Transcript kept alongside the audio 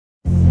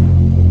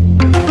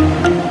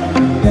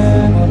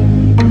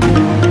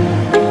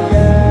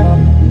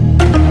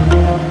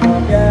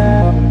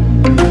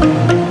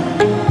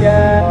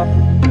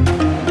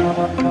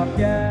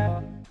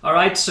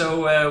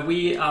so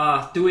we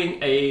are doing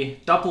a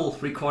double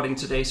recording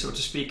today, so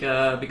to speak,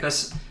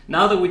 because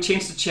now that we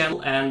changed the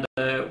channel and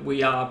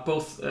we are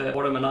both,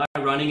 Autumn and I,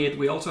 running it,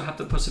 we also have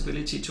the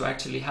possibility to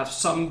actually have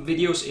some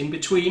videos in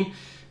between.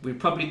 We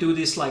probably do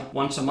this like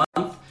once a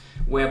month,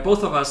 where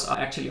both of us are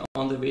actually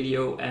on the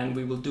video, and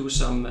we will do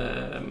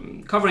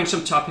some covering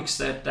some topics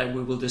that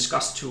we will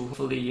discuss to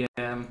hopefully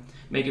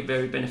make it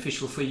very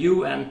beneficial for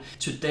you. And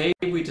today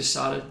we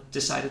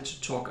decided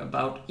to talk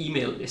about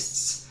email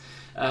lists.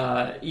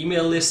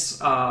 Email lists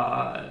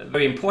are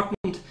very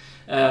important,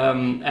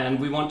 and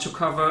we want to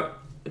cover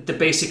the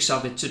basics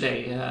of it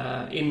today.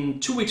 In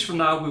 2 weeks from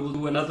now, we will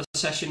do another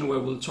session where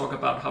we'll talk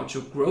about how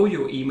to grow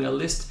your email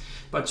list.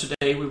 But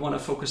today we want to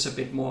focus a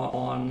bit more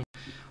on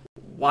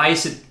why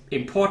is it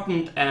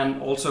important,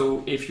 and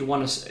also if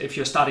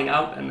you're starting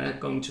out and are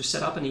going to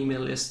set up an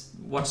email list,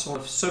 what sort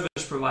of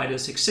service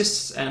providers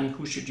exists and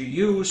who should you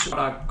use, what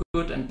are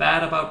good and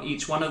bad about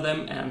each one of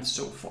them, and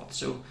so forth.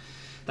 So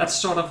that's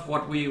sort of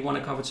what we want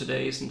to cover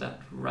today, isn't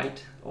that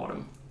right,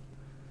 Autumn?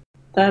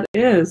 That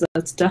is.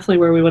 That's definitely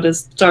where we want to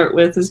start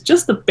with, is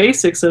just the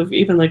basics of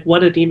even like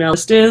what an email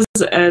list is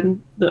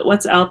and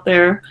what's out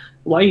there,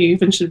 why you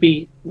even should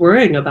be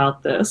worrying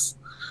about this.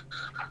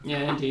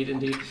 Yeah,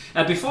 indeed.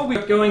 Before we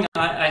get going,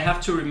 I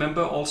have to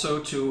remember also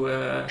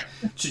to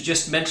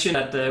just mention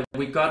that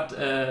we got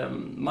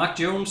Mark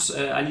Jones.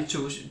 I need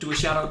to do a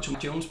shout out to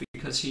Mark Jones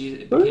because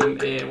he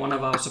became one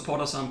of our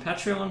supporters on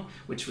Patreon,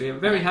 which we are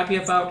very happy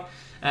about.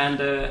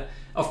 And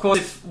of course,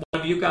 if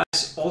one of you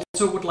guys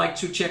also would like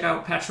to check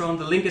out Patreon,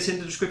 the link is in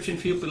the description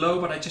field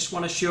below. But I just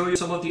want to show you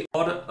some of the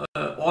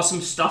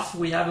awesome stuff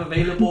we have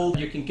available.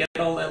 You can get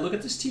all that. Look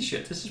at this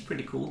T-shirt. This is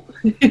pretty cool.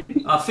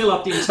 I'll fill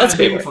up the entire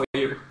thing for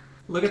you.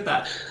 Look at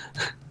that.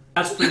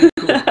 That's pretty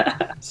cool.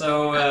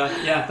 So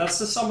yeah, that's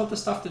some of the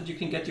stuff that you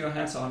can get your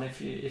hands on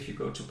if you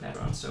go to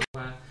Patreon. So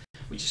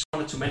we just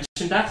wanted to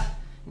mention that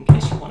in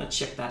case you want to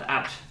check that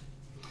out.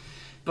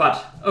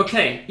 But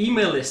okay,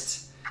 email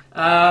lists.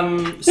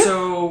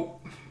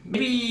 So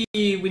maybe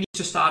we need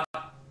to start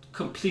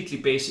completely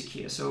basic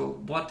here.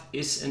 So what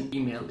is an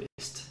email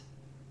list?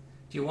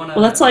 Do you want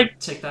to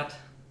take that?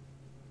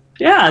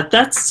 Yeah,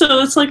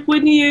 it's like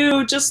when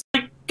you just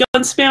like go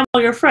and spam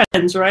all your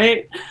friends,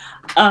 right?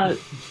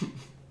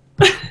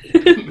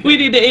 We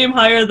need to aim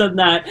higher than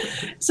that.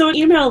 So an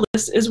email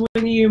list is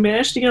when you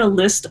manage to get a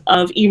list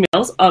of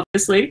emails,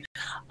 obviously,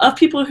 of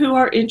people who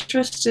are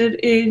interested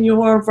in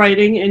your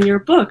writing and your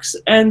books.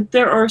 And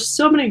there are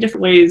so many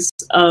different ways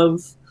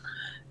of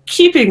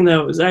keeping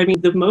those. I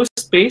mean, the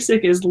most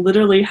basic is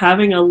literally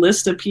having a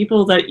list of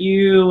people that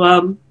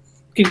you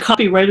can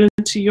copy right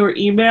into your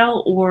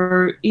email,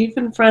 or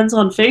even friends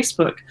on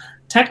Facebook.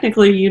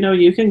 Technically,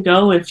 you can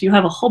go, if you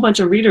have a whole bunch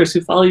of readers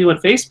who follow you on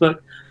Facebook,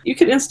 you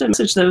can instant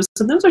message those,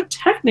 and those are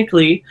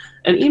technically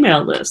an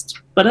email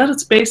list. But at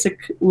its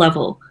basic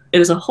level, it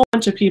is a whole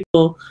bunch of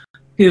people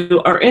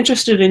who are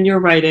interested in your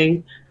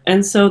writing,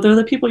 and so they're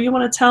the people you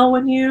want to tell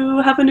when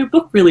you have a new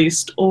book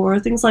released, or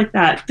things like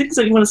that, things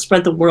that you want to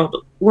spread the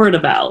word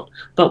about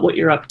what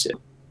you're up to.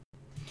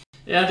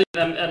 Yeah,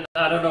 and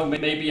I don't know,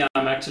 maybe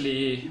I'm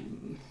actually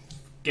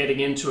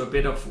getting into a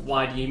bit of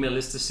why the email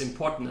list is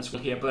important as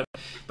well here, but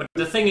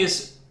the thing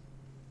is,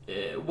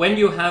 when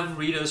you have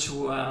readers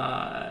who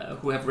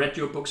have read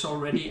your books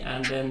already,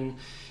 and then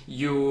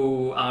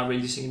you are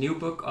releasing a new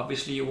book,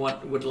 obviously you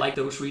would like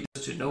those readers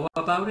to know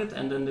about it,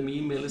 and then the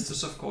email list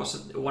is of course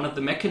one of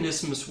the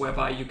mechanisms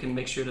whereby you can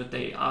make sure that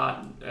they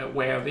are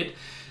aware of it.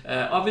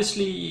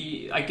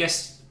 Obviously, I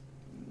guess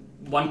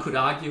one could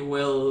argue,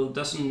 well,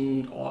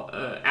 doesn't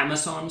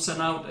Amazon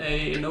send out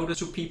a notice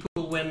to people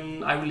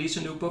when I release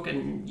a new book?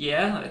 And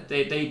yeah,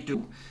 they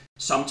do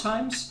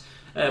sometimes,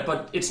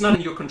 but it's not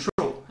in your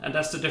control, and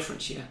that's the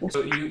difference here.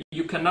 So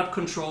you cannot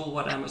control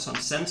what Amazon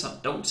sends or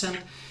don't send.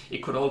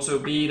 It could also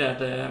be that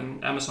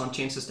Amazon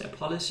changes their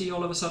policy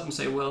all of a sudden,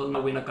 say, well,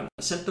 no, we're not going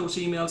to send those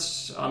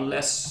emails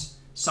unless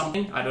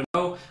something, I don't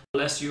know,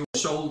 unless you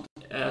sold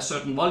a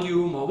certain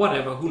volume or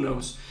whatever, who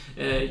knows.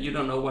 You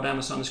don't know what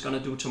Amazon is going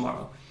to do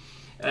tomorrow.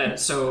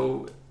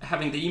 So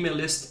having the email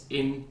list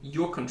in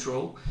your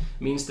control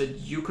means that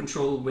you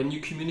control when you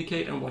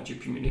communicate and what you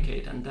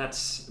communicate, and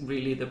that's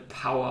really the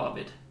power of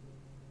it.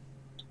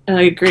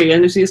 I agree,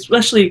 and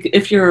especially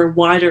if you're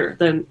wider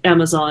than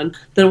Amazon,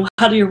 then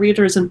how do your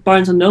readers in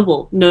Barnes &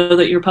 Noble know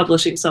that you're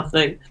publishing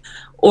something?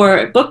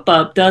 Or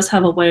BookBub does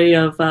have a way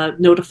of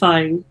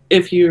notifying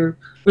if you're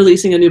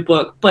releasing a new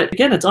book, but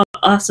again, it's on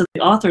us and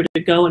the author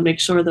to go and make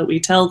sure that we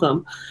tell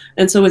them.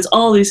 And so it's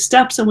all these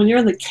steps, and when you're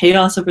in the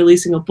chaos of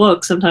releasing a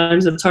book,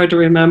 sometimes it's hard to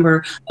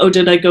remember, oh,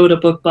 did I go to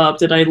BookBub?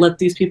 Did I let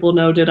these people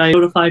know? Did I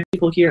notify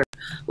people here?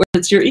 Where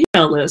it's your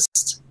email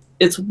list,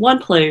 it's one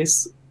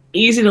place,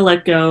 easy to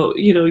let go.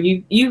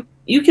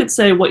 You can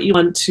say what you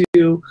want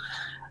to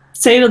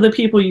say to the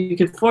people, you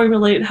can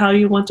formulate how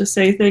you want to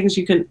say things,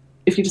 you can,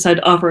 if you decide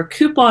to offer a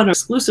coupon or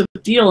exclusive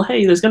deal,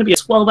 hey, there's going to be a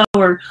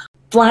 12-hour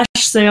flash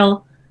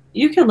sale,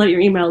 you can let your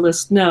email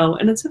list know.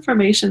 And it's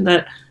information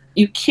that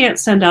you can't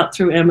send out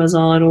through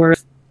Amazon, or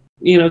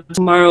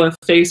tomorrow if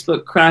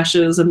Facebook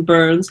crashes and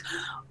burns,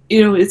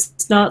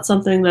 it's not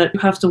something that you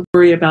have to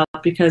worry about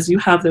because you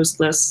have those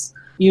lists.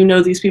 You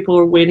know these people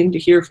are waiting to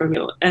hear from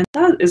you. And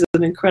that is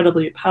an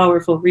incredibly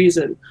powerful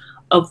reason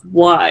of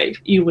why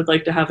you would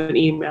like to have an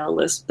email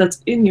list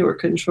that's in your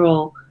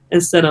control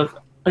instead of,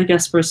 like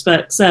Esper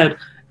said,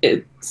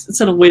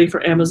 instead of waiting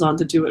for Amazon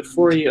to do it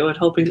for you and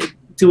hoping to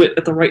do it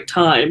at the right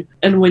time.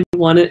 And when you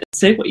want it,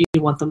 say what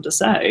you want them to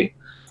say.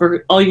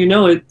 For all you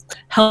know, it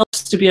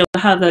helps to be able to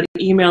have that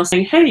email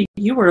saying, hey,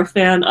 you were a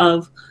fan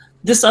of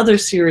this other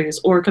series,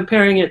 or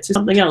comparing it to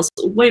something else.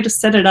 A way to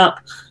set it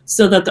up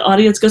so that the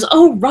audience goes,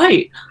 oh,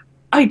 right,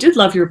 I did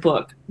love your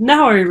book.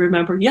 Now I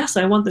remember, yes,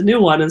 I want the new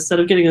one,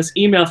 instead of getting this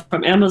email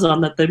from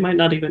Amazon that they might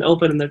not even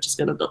open and they're just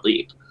going to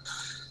delete.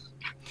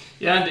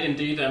 Yeah,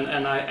 indeed.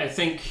 And I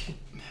think,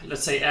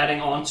 let's say,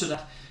 adding on to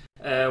that,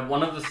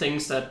 one of the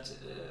things that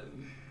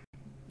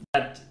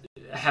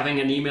having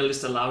an email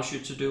list allows you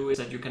to do is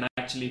that you can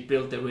actually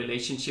build a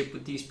relationship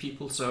with these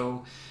people.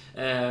 So,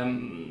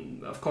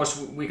 of course,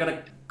 we're going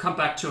to come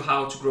back to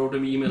how to grow the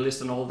email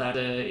list and all that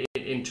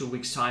in 2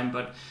 weeks' time.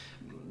 But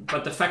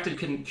the fact that you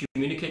can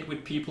communicate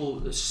with people,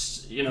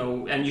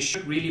 and you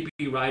should really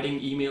be writing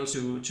emails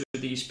to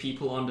these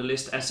people on the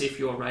list as if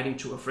you're writing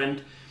to a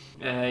friend.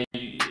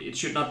 It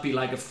should not be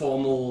like a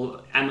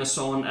formal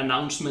Amazon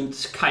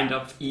announcement kind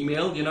of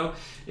email,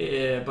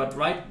 but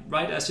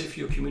write as if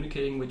you're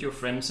communicating with your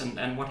friends.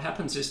 And what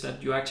happens is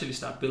that you actually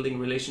start building a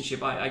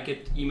relationship. I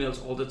get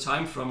emails all the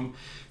time from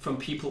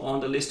people on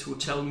the list who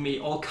tell me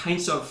all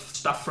kinds of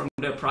stuff from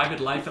their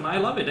private life, and I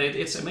love it.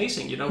 It's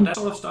amazing, that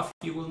sort of stuff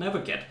you will never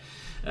get.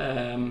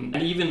 And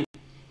even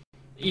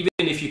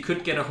if you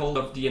could get a hold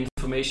of the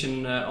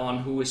information on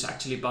who is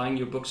actually buying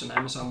your books on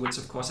Amazon, which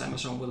of course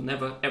Amazon will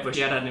never ever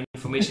share that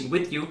information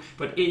with you,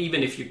 but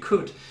even if you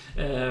could,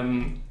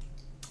 you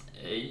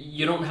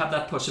don't have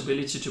that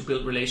possibility to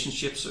build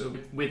relationships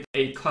with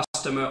a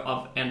customer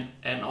of an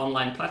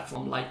online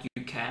platform like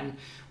you can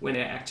when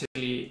they're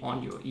actually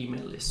on your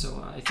email list.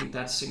 So I think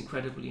that's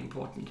incredibly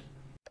important.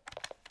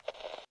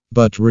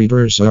 But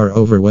readers are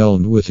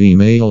overwhelmed with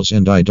emails,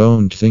 and I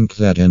don't think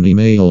that an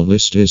email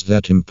list is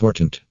that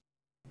important.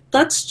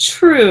 That's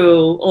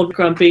true, Old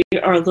Grumpy.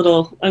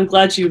 I'm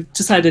glad you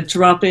decided to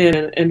drop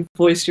in and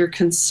voice your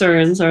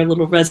concerns, our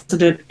little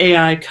resident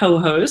AI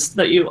co-host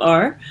that you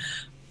are.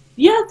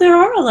 Yeah, there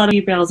are a lot of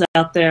emails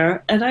out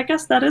there, and I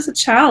guess that is a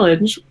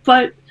challenge,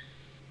 but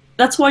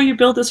that's why you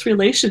build this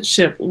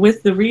relationship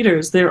with the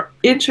readers. They're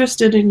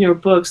interested in your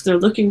books. They're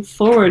looking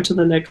forward to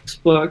the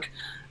next book.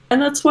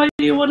 And that's why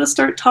you want to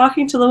start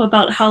talking to them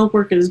about how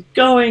work is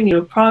going,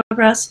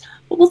 progress.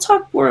 But we'll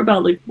talk more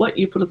about what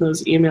you put in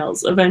those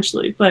emails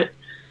eventually. But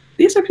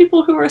these are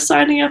people who are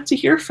signing up to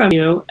hear from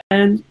you,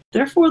 and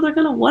therefore they're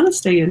going to want to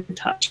stay in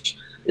touch.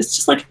 It's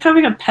just like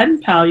having a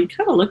pen pal. You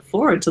kind of look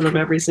forward to them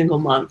every single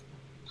month.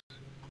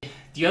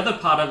 The other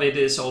part of it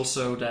is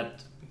also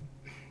that,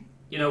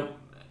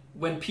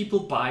 when people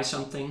buy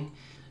something,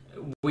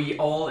 we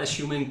all, as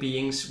human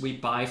beings, we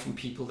buy from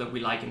people that we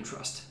like and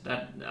trust.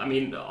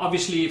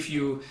 Obviously, if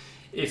you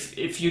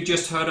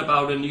just heard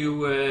about a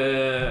new,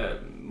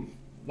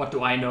 what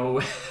do I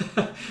know,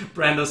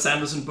 Brandon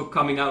Sanderson book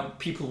coming out,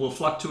 people will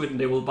flock to it and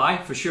they will buy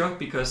for sure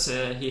because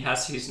he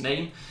has his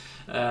name.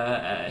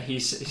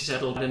 He's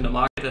settled in the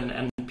market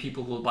and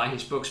people will buy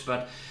his books.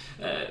 But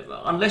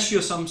unless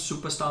you're some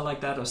superstar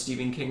like that or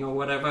Stephen King or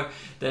whatever,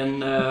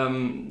 then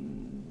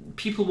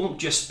people won't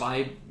just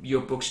buy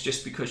your books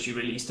just because you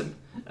release them.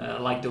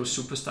 Like those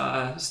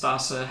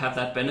stars have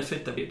that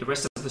benefit that the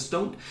rest of us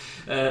don't.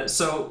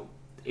 So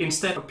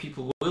instead, what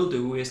people will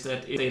do is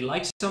that if they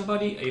like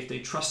somebody, if they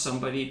trust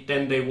somebody,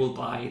 then they will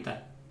buy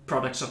that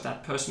products of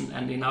that person.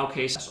 And in our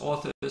case, as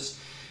authors,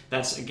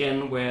 that's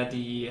again where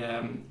the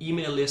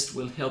email list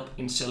will help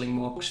in selling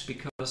more books,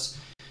 because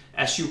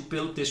as you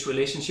build this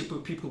relationship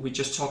with people, we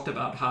just talked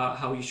about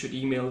how you should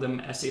email them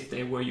as if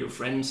they were your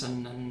friends,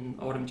 and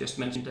Autumn just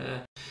mentioned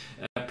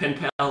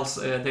pen pals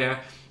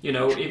there.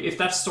 If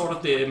that's sort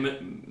of the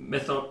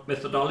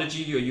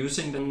methodology you're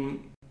using,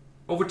 then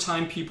over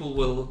time people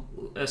will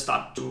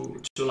start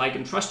to like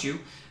and trust you,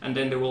 and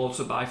then they will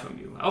also buy from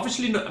you.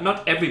 Obviously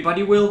not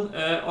everybody will,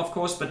 of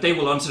course, but they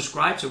will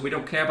unsubscribe, so we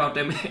don't care about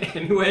them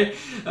anyway.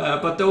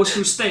 But those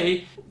who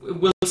stay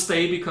will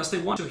stay because they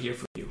want to hear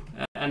from you,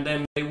 and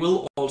then they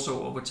will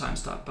also over time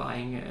start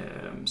buying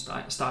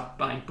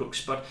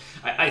books. But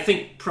I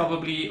think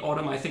probably,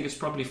 Autumn, I think it's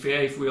probably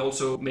fair if we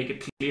also make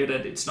it clear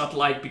that it's not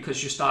like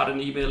because you start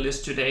an email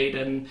list today,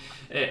 then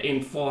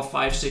in 4,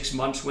 5, 6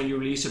 months when you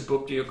release a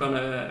book, you're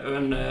gonna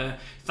earn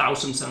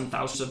thousands and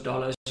thousands of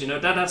dollars.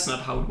 That's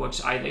not how it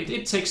works either.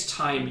 It takes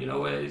time.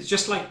 It's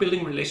just like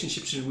building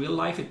relationships in real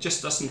life. It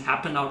just doesn't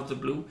happen out of the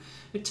blue.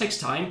 It takes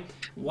time,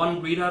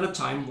 one reader at a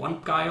time,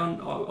 one guy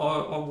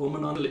or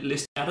woman on the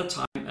list at a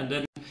time, and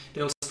then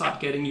they'll start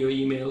getting your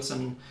emails.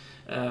 And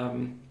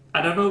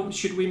I don't know,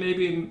 should we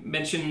maybe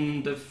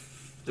mention the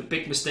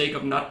big mistake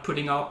of not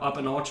putting up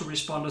an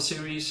autoresponder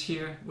series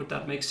here? Would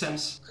that make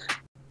sense?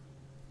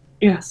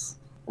 Yes,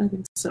 I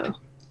think so.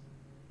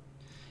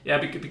 Yeah,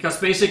 because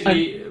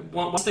basically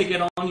once they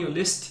get on your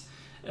list,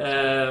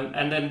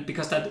 And then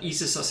because that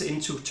eases us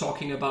into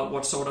talking about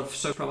what sort of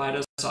service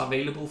providers are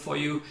available for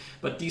you.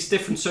 But these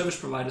different service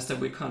providers that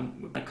we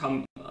can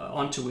come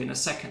onto in a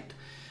second,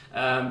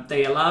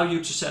 they allow you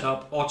to set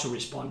up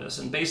autoresponders.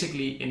 And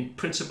basically, in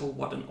principle,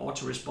 what an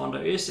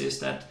autoresponder is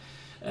that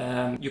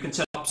you can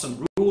set up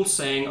some rules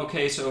saying,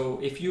 okay, so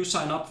if you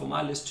sign up for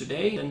my list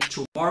today, then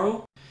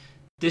tomorrow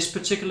this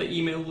particular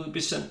email will be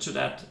sent to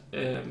that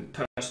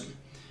person.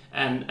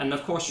 And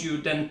of course, you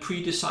then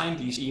pre-design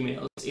these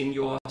emails in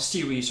your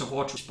series of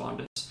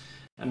autoresponders.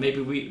 And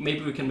maybe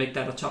we can make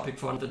that a topic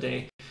for another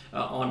day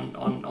on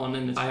an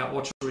entire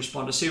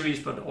autoresponder series.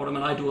 But Autumn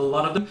and I do a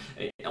lot of them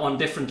on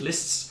different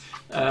lists,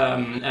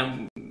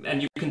 and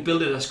you can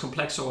build it as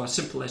complex or as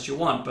simple as you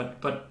want.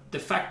 But the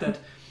fact that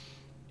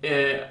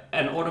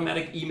an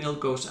automatic email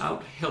goes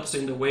out helps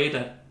in the way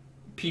that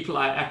people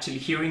are actually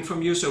hearing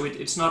from you. So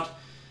it's not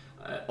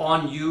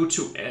on you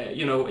to,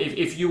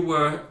 if you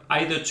were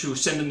either to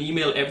send an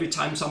email every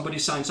time somebody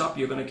signs up,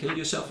 you're going to kill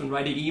yourself in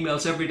writing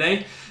emails every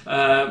day.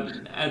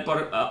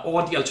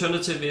 Or the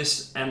alternative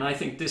is, and I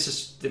think this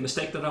is the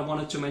mistake that I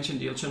wanted to mention,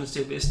 the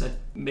alternative is that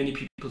many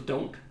people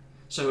don't.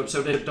 So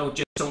they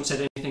don't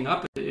set anything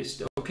up.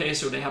 It's okay,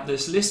 so they have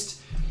this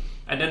list.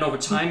 And then over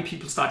time,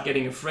 people start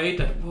getting afraid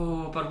that,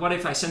 but what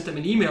if I sent them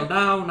an email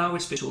now? Now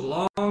it's been too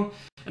long.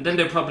 And then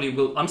they probably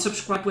will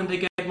unsubscribe when they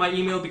get my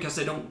email because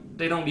they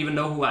don't even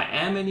know who I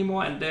am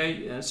anymore.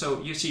 And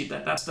so you see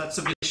that's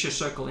a vicious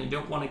circle, and you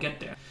don't want to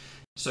get there.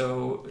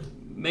 So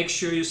make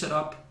sure you set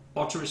up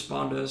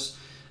autoresponders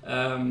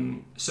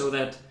so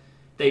that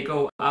they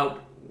go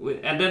out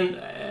with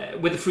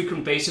a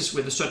frequent basis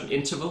with a certain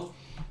interval.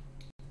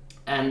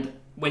 And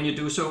when you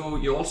do so,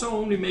 you also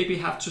only maybe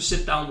have to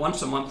sit down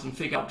once a month and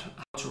figure out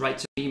how to write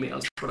some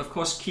emails. But of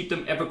course, keep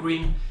them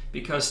evergreen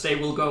because they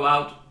will go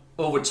out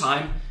over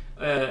time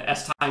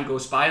as time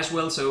goes by as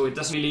well. So it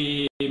doesn't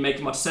really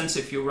make much sense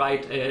if you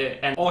write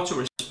an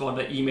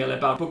autoresponder email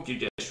about a book you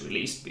just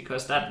released,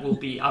 because that will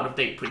be out of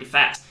date pretty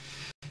fast.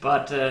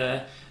 But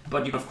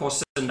you can of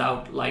course send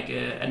out like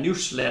a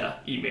newsletter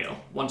email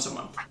once a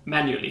month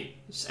manually,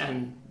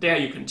 and there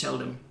you can tell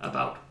them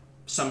about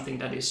something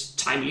that is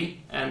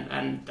timely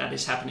and that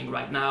is happening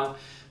right now.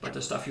 But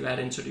the stuff you add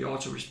into the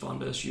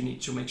autoresponders, you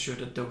need to make sure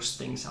that those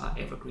things are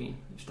evergreen,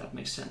 if that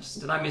makes sense.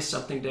 Did I miss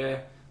something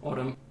there,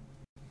 Autumn?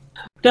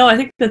 No, I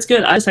think that's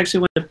good. I just actually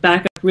want to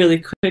back up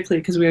really quickly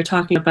because we were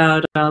talking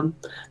about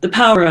the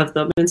power of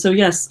them. And so,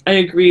 yes, I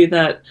agree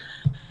that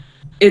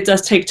it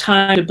does take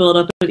time to build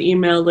up an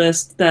email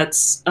list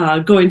that's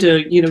going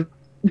to,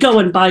 go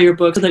and buy your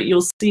book so that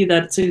you'll see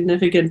that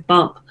significant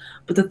bump.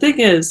 But the thing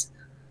is,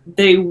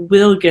 they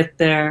will get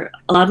there.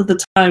 A lot of the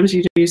times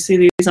you see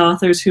these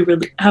authors who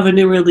have a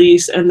new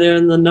release and they're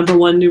in the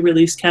 #1 new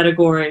release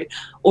category,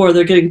 or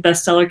they're getting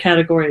bestseller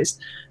categories.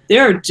 They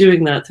are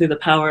doing that through the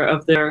power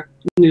of their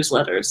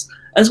newsletters,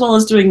 as well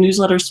as doing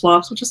newsletter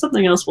swaps, which is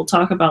something else we'll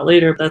talk about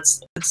later.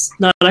 That's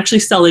not actually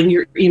selling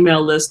your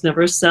email list.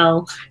 Never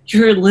sell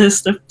your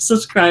list of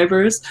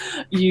subscribers.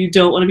 You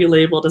don't want to be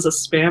labeled as a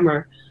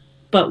spammer.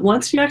 But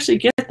once you actually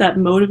get that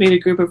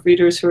motivated group of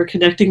readers who are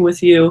connecting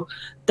with you,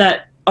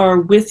 that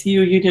are with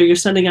you, you're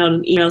sending out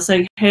an email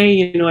saying,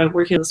 hey, I'm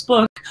working on this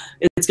book,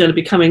 it's going to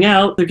be coming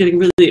out, they're getting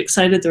really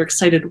excited, they're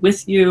excited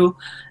with you,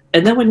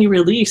 and then when you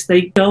release,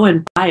 they go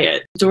and buy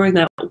it during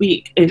that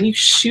week, and you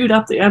shoot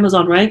up the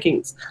Amazon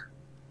rankings.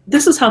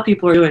 This is how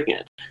people are doing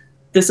it.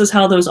 This is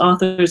how those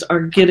authors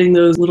are getting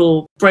those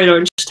little bright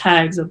orange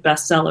tags of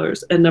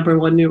bestsellers and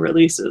 #1 new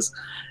releases.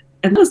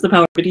 And that's the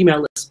power of an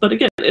email list. But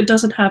again, it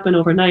doesn't happen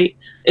overnight.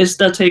 It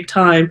does take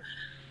time.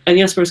 And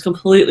Jesper's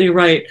completely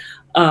right.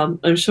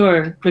 I'm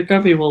sure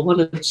McGrumpy will want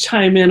to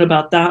chime in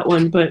about that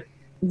one, but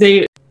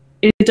it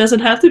doesn't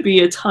have to be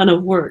a ton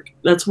of work.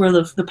 That's where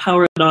the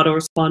power of an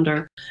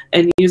autoresponder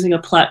and using a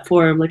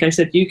platform, like I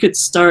said, you could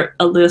start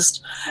a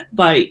list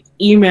by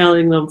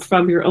emailing them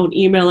from your own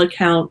email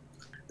account.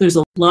 There's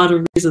a lot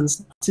of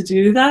reasons to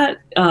do that.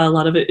 A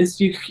lot of it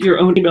is your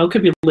own email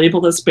could be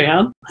labeled as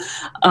spam,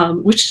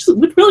 which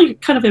would really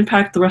kind of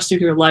impact the rest of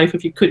your life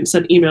if you couldn't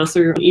send emails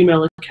through your own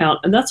email account.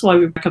 And that's why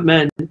we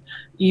recommend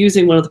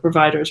using one of the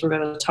providers we're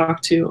going to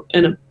talk to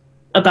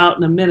about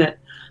in a minute,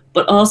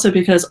 but also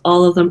because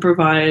all of them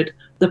provide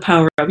the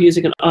power of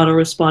using an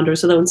autoresponder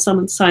so that when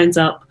someone signs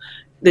up,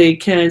 they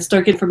can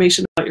start getting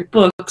information about your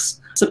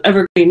books, some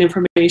evergreen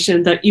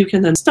information that you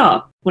can then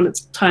stop when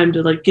it's time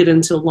to get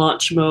into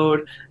launch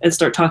mode and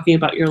start talking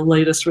about your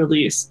latest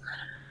release.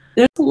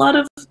 There's a lot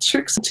of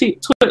tricks and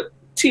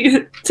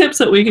tips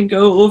that we can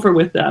go over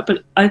with that,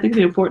 but I think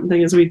the important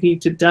thing is we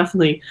need to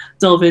definitely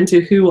delve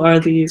into who are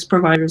these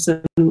providers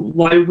and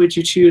why would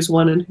you choose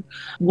one and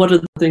what are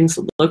the things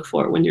to look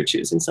for when you're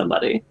choosing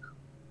somebody.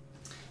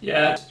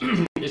 Yeah,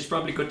 it's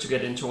probably good to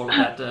get into all of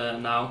that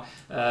now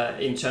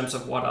in terms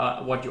of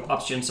what your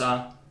options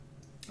are.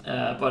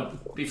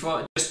 But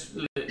before,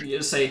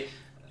 just say,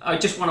 I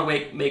just want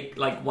to make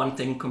one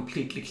thing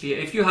completely clear.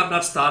 If you have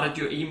not started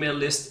your email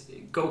list,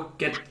 go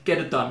get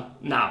it done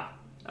now.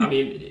 I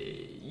mean,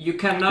 you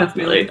cannot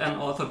build an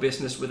author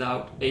business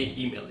without an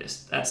email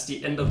list. That's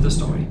the end of the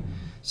story.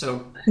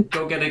 So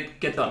go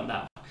get done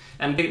now.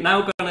 And we're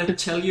now going to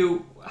tell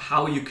you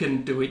how you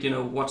can do it,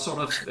 what sort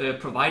of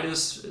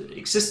providers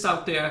exist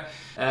out there.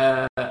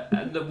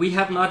 And we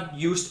have not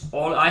used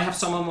all. I have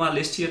some on my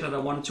list here that I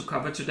wanted to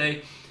cover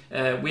today.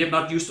 We have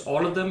not used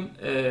all of them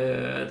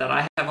that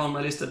I have on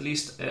my list at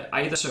least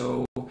either.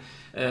 So,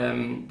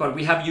 but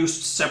we have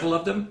used several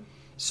of them.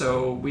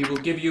 So we will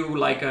give you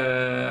like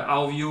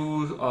our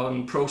view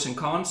on pros and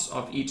cons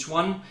of each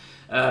one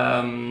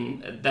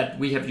that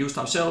we have used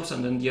ourselves,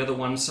 and then the other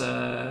ones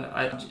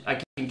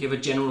I can give a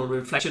general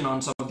reflection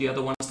on some of the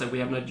other ones that we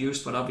have not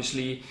used. But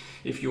obviously,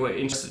 if you are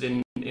interested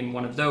in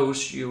one of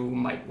those, you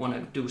might want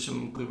to do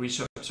some good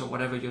research or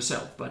whatever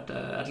yourself. But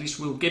at least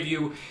we'll give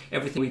you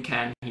everything we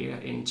can here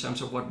in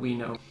terms of what we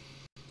know.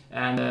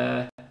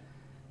 And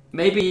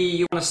maybe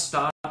you want to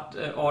start,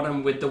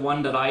 Autumn, with the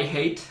one that I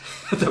hate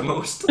the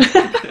most.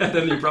 And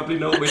then you probably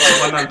know which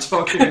one I'm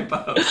talking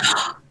about.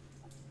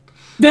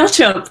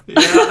 MailChimp.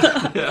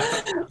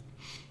 Yeah.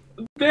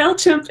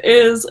 MailChimp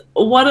is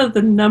one of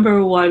the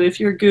number one, if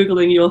you're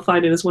Googling, you'll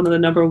find it as one of the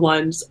number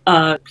ones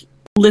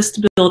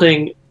list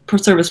building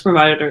service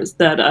providers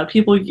that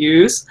people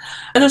use.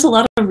 And there's a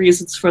lot of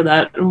reasons for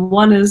that. And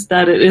one is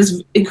that it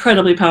is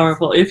incredibly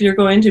powerful. If you're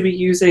going to be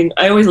using,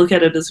 I always look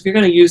at it as if you're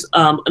going to use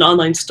an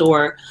online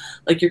store,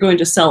 like you're going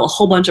to sell a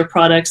whole bunch of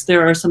products,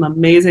 there are some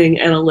amazing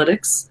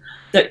analytics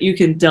that you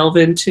can delve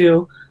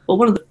into. But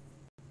one of the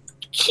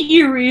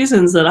key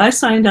reasons that I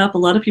signed up, a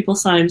lot of people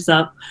signed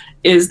up,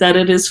 is that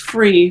it is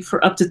free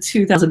for up to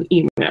 2,000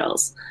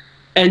 emails.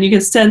 And you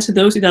can send to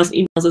those 2,000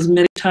 emails as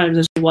many times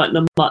as you want in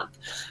a month.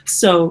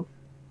 So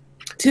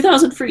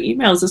 2,000 free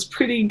emails is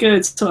pretty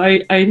good. So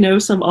I know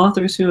some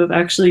authors who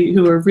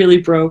are really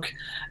broke,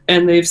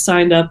 and they've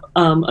signed up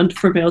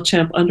for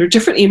MailChimp under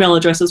different email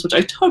addresses, which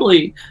I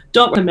totally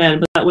don't recommend,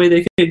 but that way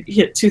they could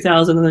hit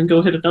 2,000 and then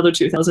go hit another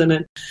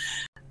 2,000.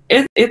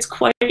 And it's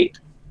quite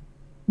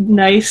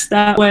nice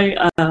that way.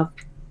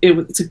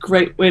 It's a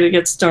great way to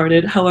get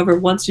started. However,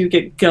 once you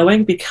get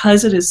going,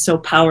 because it is so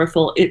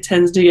powerful, it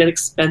tends to get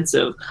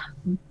expensive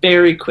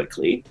very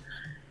quickly.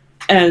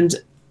 And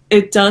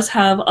it does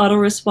have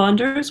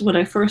autoresponders. When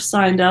I first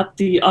signed up,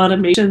 the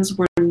automations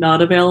were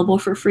not available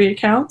for free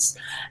accounts.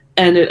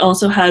 And it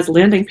also has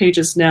landing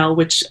pages now,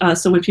 which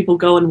so when people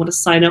go and want to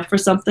sign up for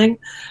something,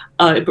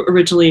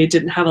 originally it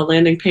didn't have a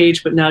landing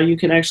page, but now you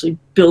can actually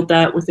build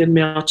that within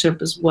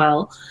MailChimp as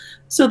well.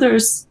 So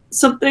there's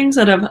some things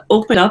that have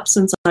opened up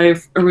since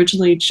I've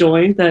originally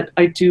joined that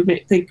I do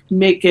think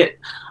make it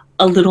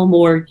a little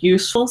more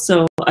useful.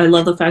 So I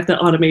love the fact that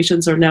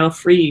automations are now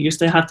free. You used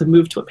to have to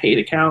move to a paid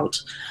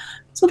account.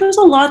 So there's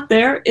a lot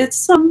there.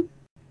 It's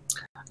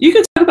you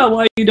can talk about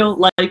why you don't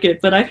like it,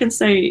 but I can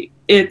say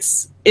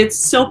it's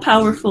so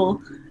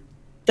powerful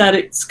that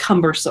it's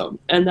cumbersome,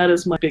 and that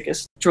is my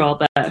biggest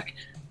drawback,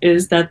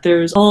 is that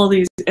there's all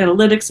these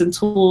analytics and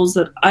tools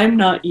that I'm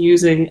not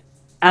using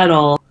at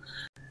all,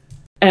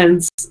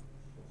 and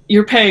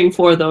you're paying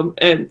for them,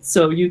 and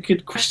so you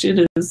could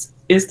question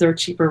is there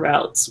cheaper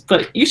routes?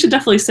 But you should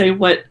definitely say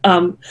what,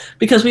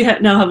 because we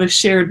now have a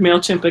shared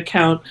MailChimp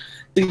account,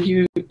 so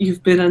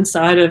you've been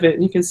inside of it,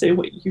 and you can say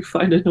what you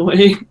find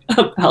annoying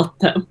about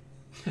them.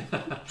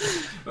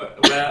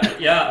 Well,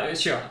 yeah,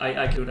 sure,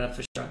 I can do that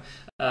for sure.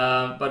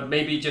 But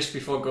maybe just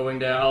before going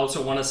there, I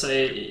also want to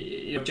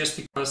say, just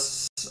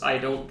because I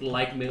don't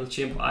like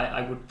MailChimp,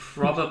 I would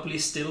probably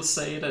still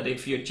say that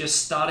if you're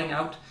just starting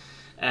out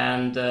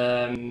and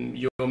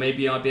you're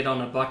maybe a bit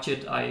on a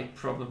budget, I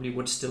probably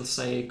would still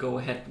say go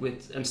ahead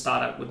and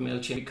start out with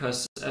MailChimp,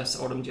 because as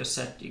Autumn just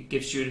said, it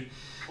gives you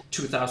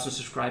 2,000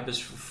 subscribers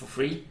for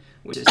free,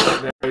 which is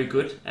very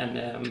good,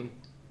 and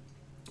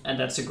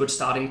that's a good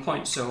starting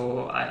point.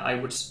 So I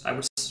would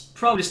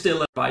probably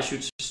still advise you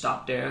to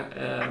start there.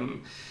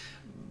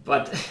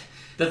 But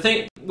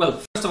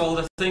first of all,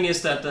 the thing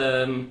is that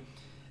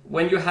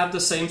when you have the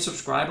same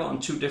subscriber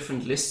on two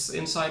different lists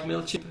inside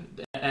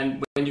MailChimp,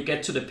 and when you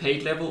get to the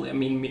paid level, I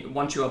mean,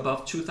 once you're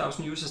above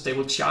 2,000 users, they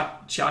will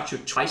charge you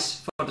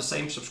twice for the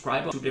same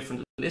subscriber on two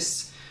different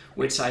lists,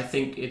 which I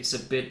think it's a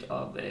bit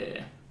of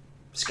a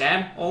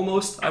scam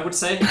almost, I would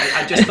say.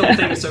 I just don't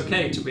think it's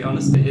okay, to be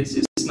honest.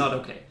 It's not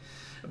okay.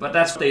 But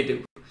that's what they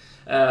do.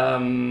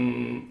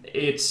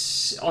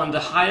 It's on the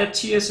higher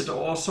tiers, it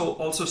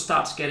also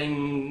starts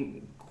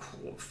getting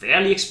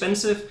fairly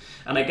expensive,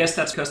 and I guess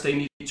that's because they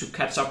need to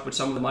catch up with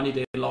some of the money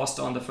they lost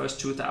on the first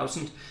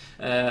 2,000.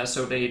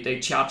 So they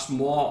charge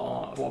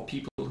more for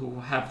people who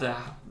have the,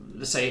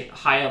 let's say,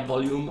 higher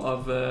volume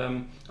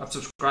of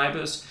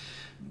subscribers.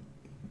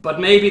 But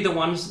maybe the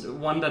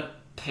one that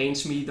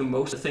pains me the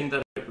most, the thing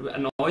that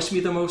annoys me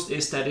the most,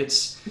 is that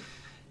it's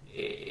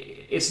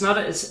not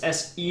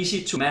as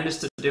easy to manage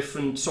the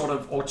different sort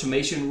of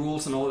automation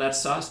rules and all that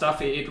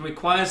stuff. It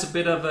requires a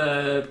bit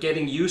of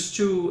getting used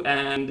to,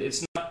 and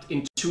it's not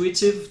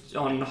intuitive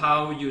on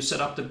how you set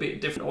up the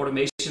different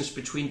automations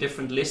between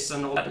different lists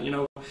and all that.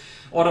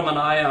 Autumn and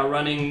I are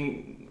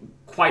running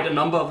quite a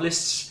number of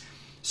lists,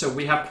 so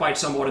we have quite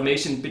some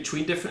automation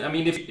between different. I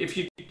mean, if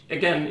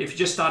you're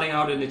just starting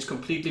out and it's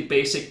completely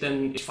basic,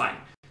 then it's fine.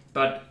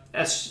 But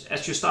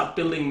as you start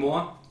building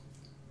more,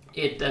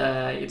 it's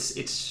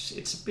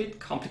a bit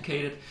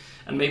complicated,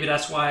 and maybe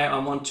that's why I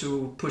want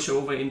to push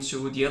over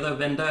into the other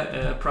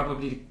vendor,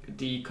 probably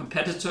the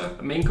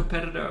main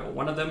competitor, or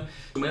one of them,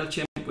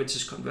 MailChimp, which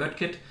is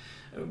ConvertKit,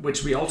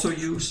 which we also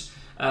use.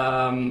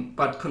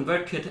 But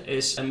ConvertKit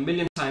is a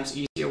million times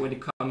easier when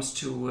it comes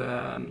to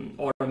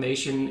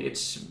automation.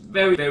 It's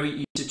very,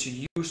 very easy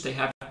to use. They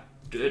have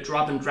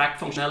drop and drag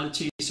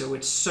functionality, so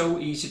it's so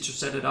easy to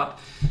set it up.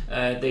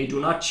 They do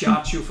not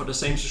charge you for the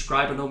same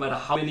subscriber, no matter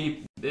how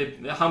many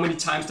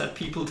times that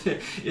people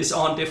is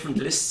on different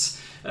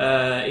lists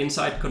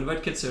inside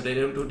ConvertKit. So they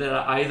don't do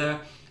that either.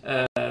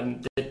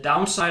 The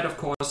downside, of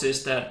course,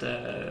 is that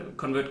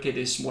ConvertKit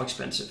is more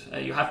expensive.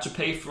 You have to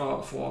pay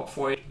for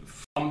it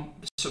from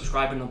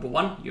subscriber number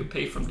one. You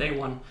pay from day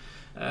one.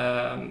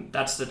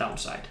 That's the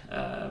downside.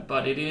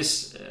 But it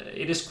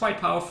is quite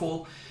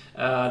powerful.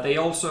 They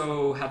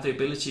also have the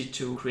ability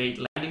to create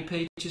landing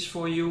pages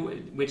for you,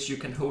 which you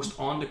can host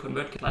on the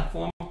ConvertKit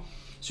platform.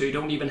 So you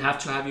don't even have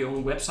to have your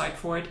own website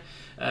for it,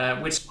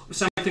 which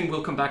something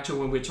we'll come back to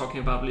when we're talking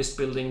about list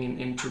building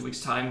in 2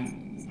 weeks'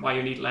 time, why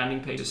you need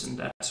landing pages and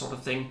that sort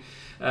of thing.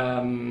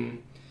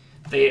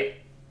 They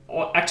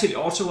actually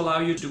also allow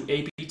you to do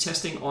A/B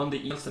testing on the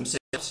emails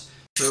themselves.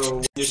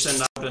 So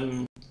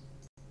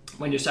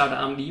when you send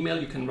out an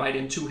email, you can write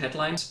in 2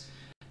 headlines,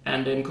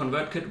 and then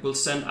ConvertKit will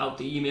send out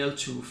the email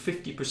to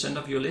 15%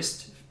 of your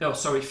list,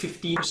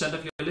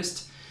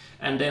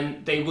 and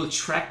then they will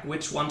track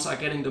which ones are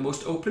getting the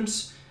most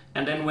opens,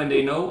 and then when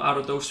they know out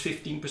of those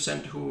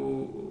 15%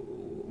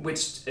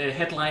 which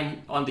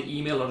headline on the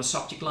email or the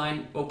subject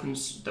line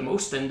opens the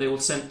most, then they will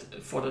send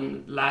for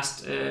the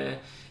last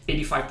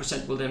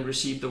 85% will then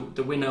receive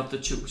the winner of the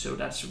 2. So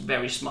that's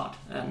very smart,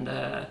 and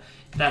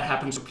that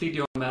happens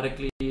completely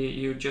automatically.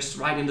 You just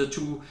write in the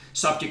 2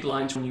 subject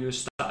lines when you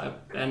start,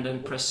 and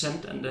then press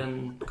send, and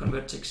then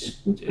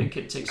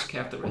ConvertKit takes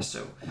care of the rest.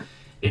 So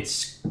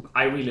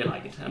I really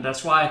like it, and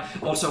that's why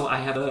also I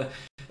have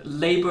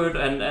labored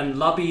and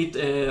lobbied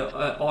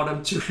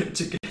Autumn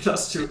to get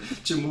us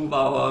to move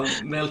our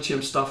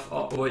MailChimp stuff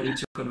over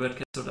into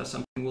ConvertKit. So that's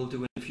something we'll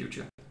do in the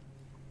future.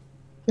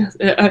 Yes,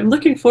 I'm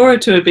looking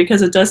forward to it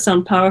because it does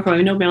sound powerful.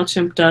 I know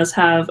MailChimp does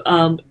have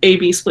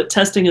A/B split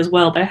testing as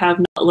well, but I have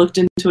not looked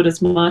into it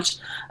as much,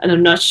 and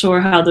I'm not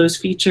sure how those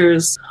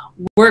features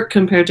work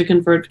compared to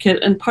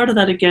ConvertKit. And part of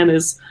that, again,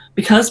 is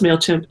because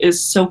MailChimp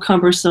is so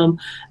cumbersome,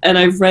 and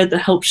I've read the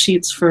help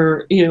sheets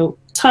for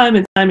time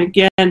and time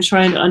again,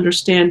 trying to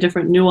understand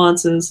different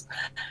nuances,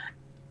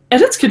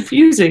 and it's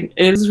confusing.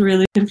 It is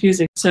really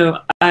confusing. So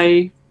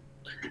I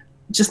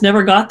just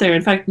never got there.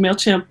 In fact,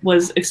 MailChimp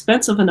was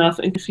expensive enough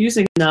and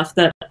confusing enough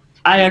that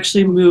I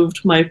actually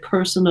moved my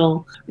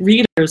personal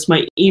readers,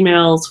 my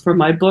emails for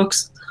my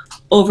books,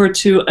 over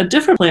to a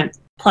different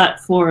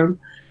platform,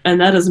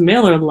 and that is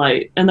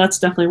MailerLite. And that's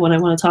definitely what I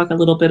want to talk a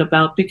little bit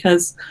about,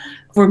 because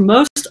for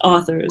most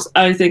authors,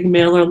 I think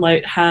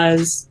MailerLite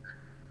has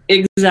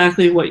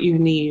exactly what you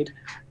need.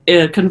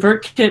 A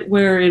ConvertKit,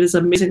 where it is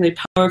amazingly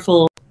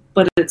powerful,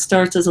 but it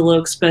starts as a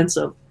little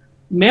expensive.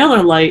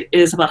 MailerLite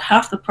is about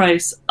half the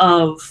price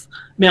of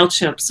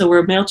MailChimp. So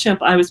where MailChimp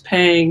I was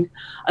paying,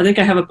 I think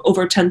I have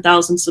over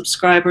 10,000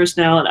 subscribers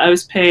now, and I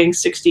was paying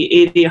 $60,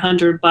 $80,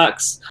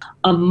 $100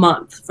 a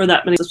month for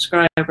that many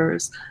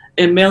subscribers.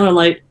 In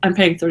MailerLite, I'm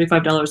paying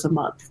 $35 a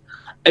month.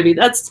 I mean,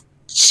 that's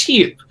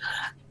cheap.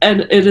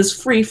 And it is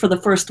free for the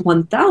first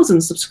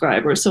 1,000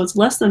 subscribers, so it's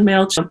less than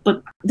MailChimp,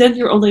 but then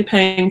you're only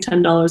paying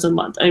 $10 a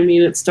month. I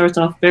mean, it starts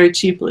off very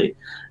cheaply.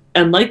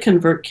 And like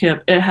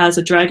ConvertKit, it has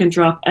a drag and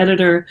drop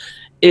editor.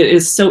 It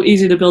is so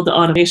easy to build the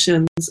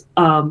automations.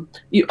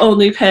 You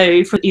only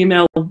pay for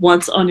email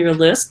once on your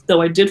list,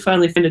 though I did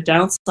finally find a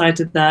downside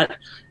to that.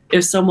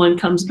 If someone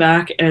comes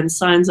back and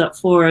signs up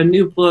for a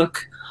new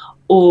book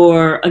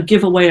or a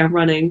giveaway I'm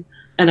running,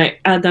 and I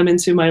add them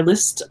into my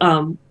list,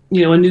 a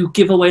new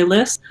giveaway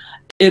list,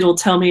 it'll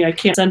tell me I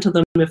can't send to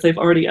them if they've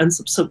already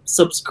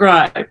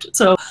unsubscribed.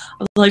 So I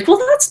was like, well,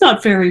 that's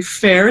not very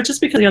fair.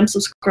 Just because they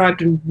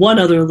unsubscribed in one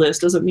other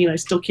list doesn't mean I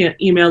still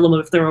can't email them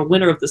if they're a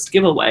winner of this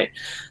giveaway.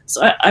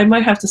 So I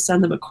might have to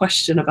send them a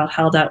question about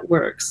how that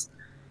works.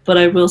 But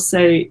I will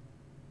say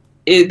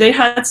they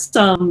had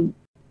some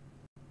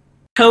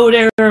code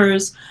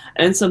errors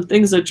and some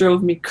things that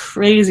drove me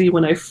crazy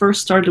when I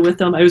first started with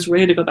them. I was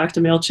ready to go back to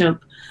MailChimp.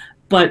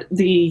 But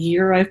the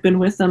year I've been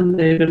with them,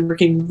 they've been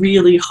working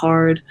really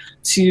hard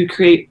to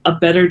create a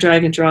better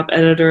drag and drop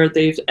editor.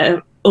 They've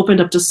opened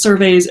up to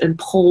surveys, and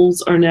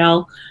polls are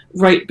now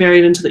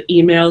buried into the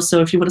email. So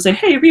if you want to say,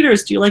 hey,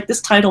 readers, do you like this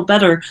title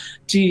better?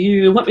 Do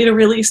you want me to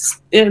release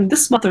in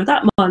this month or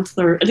that month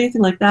or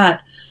anything like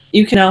that?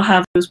 You can now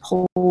have those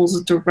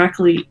polls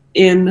directly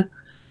in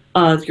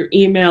your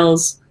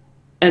emails.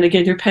 And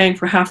again, you're paying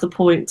for half the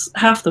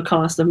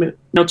cost of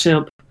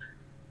MailChimp.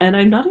 And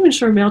I'm not even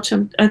sure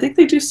MailChimp, I think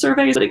they do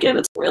surveys, but again,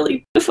 it's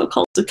really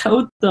difficult to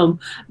code them.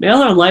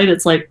 MailerLite,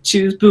 it's like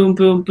choose, boom,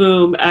 boom,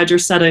 boom, add your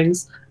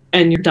settings,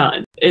 and you're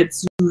done.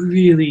 It's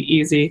really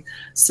easy.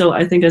 So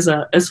I think as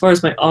far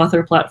as my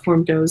author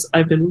platform goes,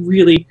 I've been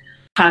really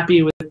happy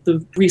with the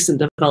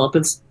recent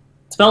developments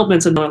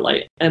in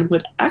MailerLite and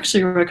would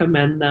actually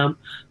recommend them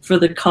for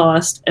the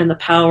cost and the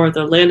power.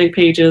 Their landing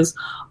pages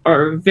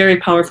are very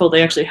powerful.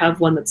 They actually have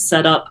one that's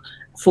set up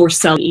for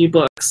selling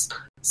ebooks.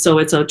 So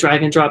it's a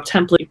drag and drop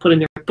template. You put in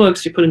your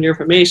books, you put in your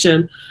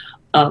information,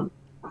 and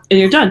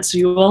you're done. So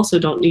you also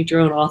don't need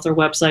your own author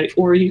website,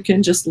 or you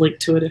can just link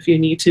to it if you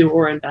need to,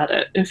 or embed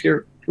it if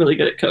you're really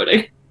good at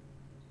coding.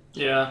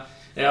 Yeah.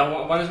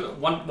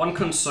 One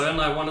concern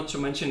I wanted to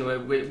mention,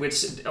 which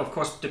of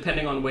course,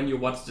 depending on when you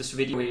watch this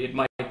video, it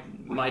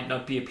might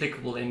not be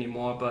applicable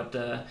anymore.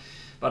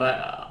 But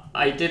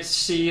I did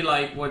see,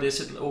 like, what is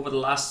it, over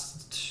the last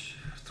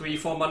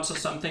 3-4 months or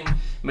something,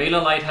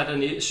 MailerLite had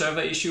a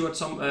server issue at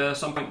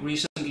some point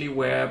recently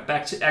where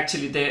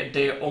actually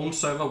their own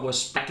server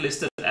was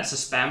blacklisted as a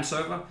spam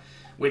server,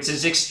 which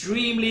is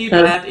extremely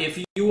bad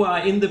if you are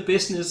in the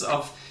business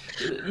of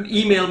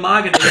email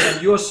marketing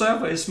and your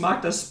server is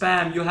marked as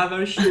spam. You have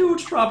a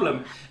huge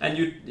problem, and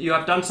you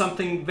have done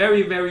something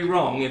very, very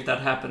wrong if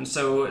that happens.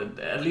 So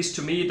at least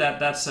to me,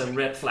 that's a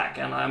red flag,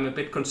 and I'm a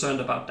bit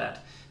concerned about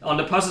that. On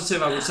the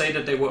positive, I would say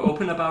that they were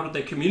open about it.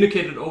 They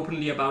communicated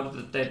openly about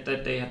it,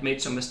 that they had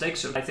made some mistakes.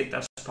 So I think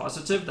that's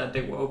positive that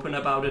they were open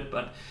about it,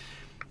 but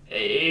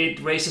it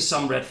raises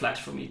some red flags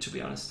for me, to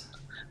be honest.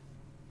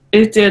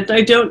 It did.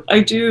 I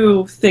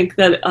do think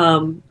that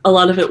a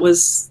lot of it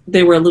was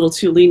they were a little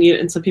too lenient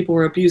and some people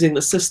were abusing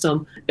the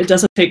system. It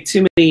doesn't take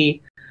too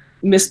many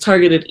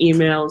mistargeted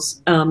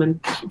emails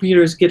and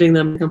readers getting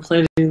them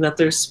complaining that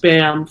they're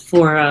spam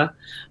for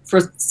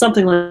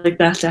something like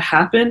that to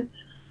happen.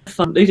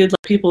 They did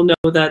let people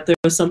know that there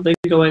was something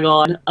going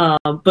on,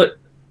 but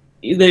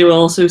they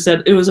also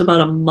said it was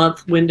about a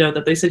month window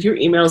that they said your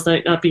emails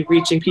might not be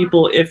reaching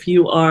people if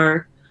you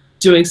are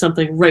doing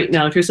something right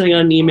now. If you're sending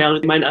out an email,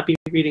 it might not be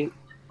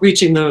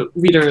reaching the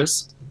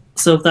readers.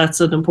 So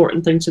that's an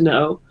important thing to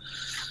know.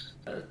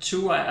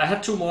 I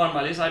had 2 more on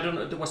my list. I don't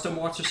know. Was there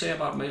more to say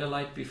about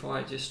MailerLite before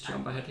I just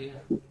jump ahead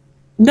here?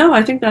 No,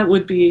 I think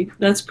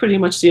that's pretty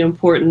much the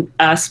important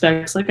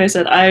aspects. Like I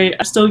said, I'm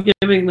still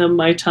giving them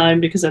my time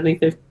because I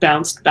think they've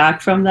bounced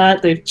back from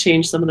that. They've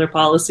changed some of their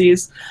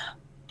policies.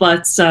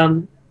 But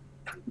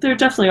there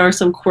definitely are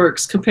some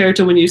quirks compared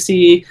to when you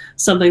see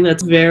something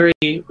that's very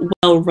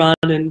well run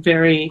and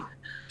very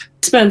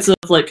expensive,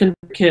 like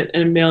ConvertKit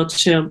and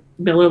MailChimp.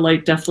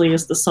 MailerLite definitely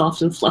is the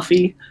soft and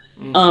fluffy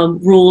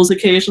rules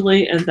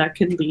occasionally, and that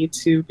can lead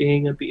to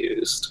being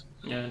abused.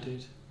 Yeah,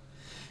 indeed.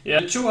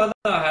 Yeah, the 2 other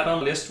I had on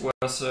the list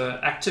was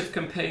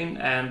ActiveCampaign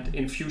and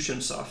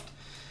Infusionsoft,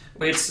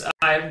 which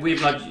I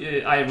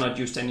have not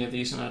used any of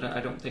these, and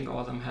I don't think all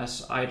of them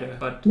has either.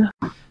 But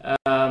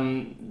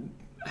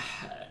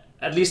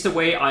at least the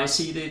way I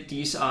see it,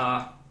 these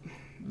are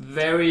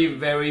very,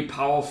 very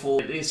powerful.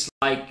 It is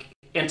like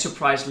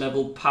enterprise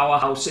level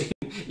powerhouse in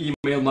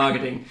email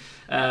marketing,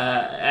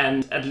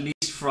 and at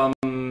least from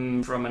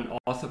an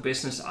author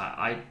business,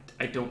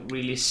 I don't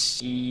really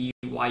see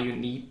why you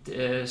need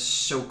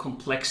so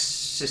complex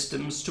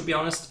systems, to be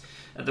honest.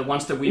 The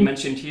ones that we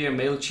mentioned here,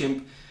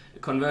 MailChimp,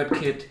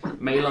 ConvertKit,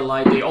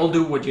 MailerLite, they all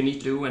do what you need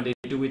to do, and they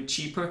do it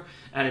cheaper,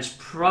 and it's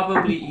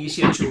probably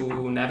easier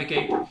to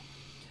navigate.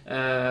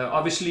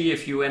 Obviously,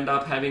 if you end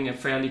up having a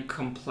fairly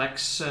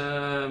complex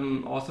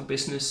author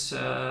business,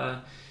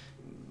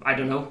 I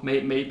don't know,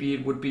 maybe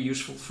it would be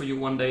useful for you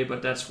one day,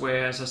 but that's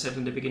where, as I said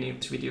in the beginning of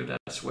this video,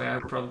 that's where I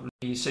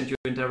probably send you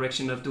in the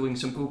direction of doing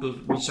some Google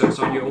research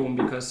on your own,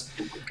 because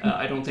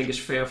I don't think it's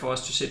fair for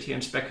us to sit here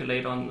and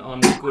speculate on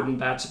good and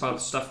bads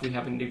about stuff we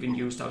haven't even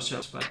used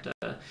ourselves, but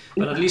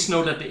at least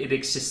know that it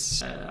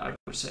exists, I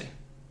would say.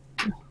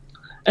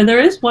 And there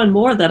is one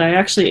more that I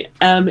actually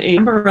am a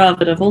member of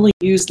that I've only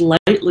used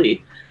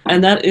lightly,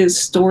 and that is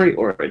Story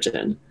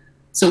Origin.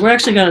 So we're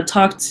actually going to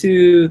talk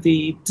to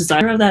the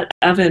designer of that,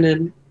 Evan,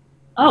 in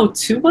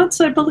 2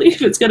 months, I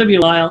believe. It's going to be a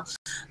while.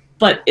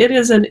 But it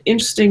is an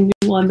interesting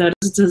new one that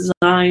is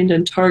designed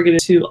and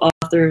targeted to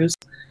authors.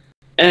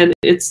 And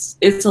it's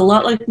a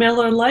lot like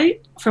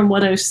MailerLite from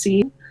what I've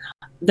seen,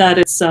 that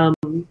it's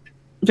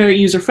very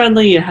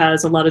user-friendly. It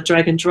has a lot of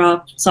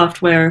drag-and-drop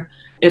software.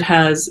 It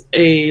has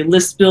a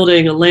list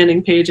building, a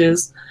landing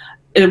pages.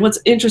 And what's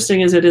interesting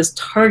is it is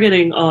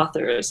targeting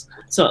authors.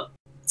 So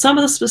some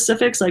of the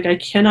specifics, like I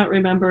cannot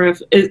remember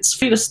if it's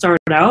free to start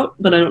out,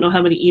 but I don't know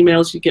how many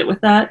emails you get with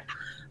that.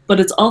 But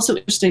it's also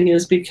interesting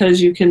is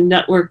because you can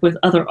network with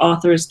other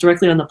authors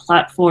directly on the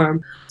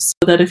platform, so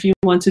that if you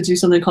want to do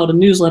something called a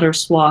newsletter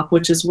swap,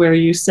 which is where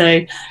you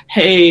say,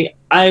 hey,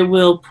 I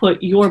will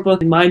put your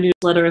book in my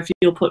newsletter if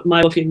you'll put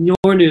my book in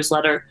your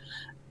newsletter,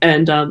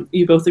 and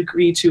you both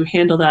agree to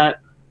handle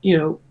that,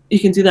 you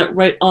can do that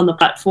right on the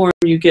platform.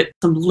 You get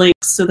some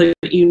links so that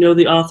you know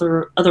the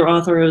other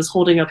author is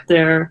holding up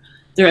their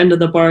end of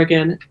the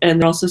bargain,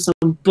 and there are also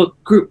some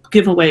book group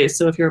giveaways.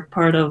 So if you're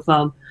part of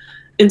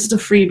Insta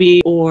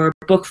Freebie or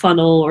Book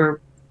Funnel,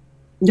 or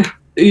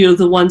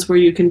the ones where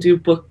you can do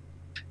book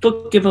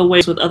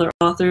giveaways with other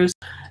authors,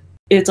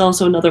 it's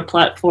also another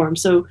platform.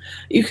 So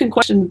you can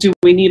question, do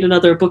we need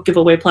another book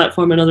giveaway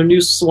platform, another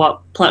news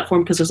swap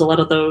platform, because there's a lot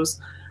of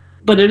those.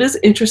 But it is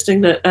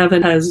interesting that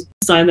Evan has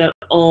designed that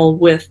all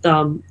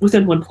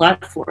within one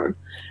platform.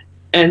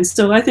 And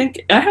so I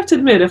think, I have to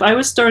admit, if I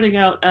was starting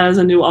out as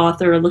a new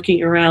author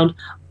looking around,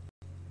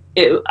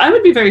 I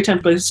would be very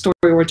tempted by Story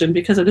Origin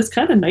because it is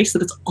kind of nice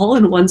that it's all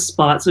in one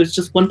spot. So it's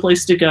just one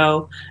place to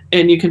go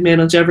and you can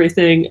manage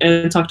everything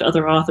and talk to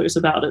other authors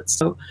about it.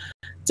 So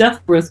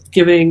definitely worth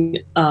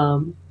giving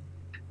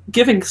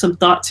some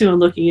thought to and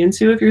looking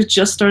into if you're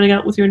just starting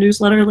out with your news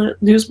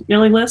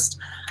mailing list.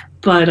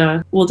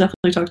 But we'll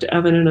definitely talk to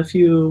Evan in a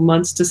few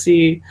months to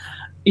see,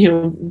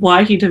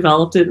 why he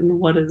developed it and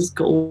what his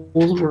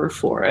goals were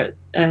for it,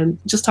 and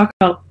just talk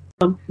about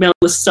mailing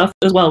list stuff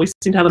as well. We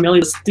seem to have a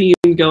mailing list theme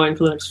going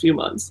for the next few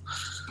months.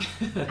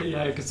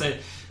 Yeah, you could say.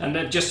 And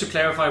then just to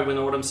clarify, when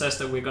Autumn says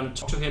that we're going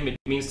to talk to him, it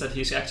means that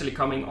he's actually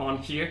coming on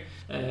here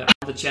on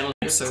the channel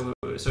here. So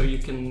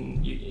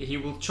he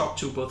will talk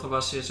to both of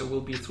us here. So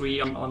we'll be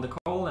 3 on the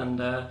call, and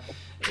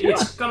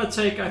it's going to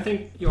take, I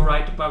think you're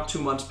right, about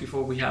 2 months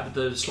before we have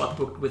the slot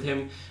booked with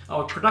him.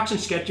 Our production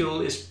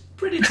schedule is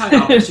pretty tight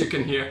up, as you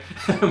can hear,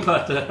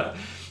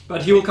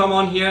 but he will come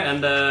on here,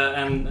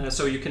 and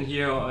so you can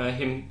hear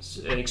him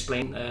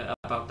explain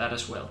about that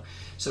as well.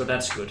 So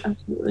that's good.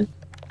 Absolutely.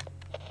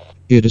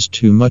 It is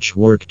too much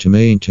work to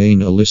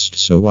maintain a list,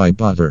 so why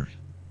bother?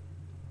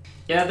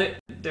 Yeah,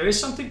 there is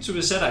something to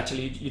be said,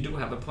 actually. You do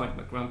have a point,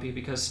 McGrumpy,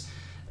 because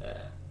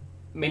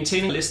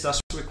maintaining a list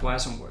does require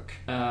some work.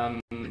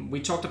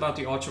 We talked about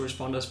the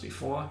autoresponders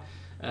before,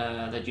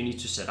 that you need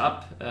to set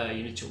up,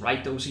 you need to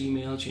write those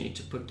emails, you need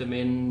to put them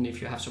in.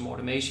 If you have some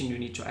automation, you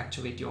need to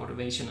activate the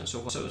automation and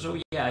so forth. So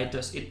yeah,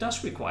 it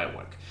does require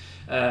work.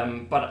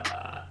 But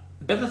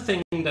the other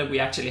thing that we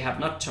actually have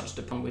not touched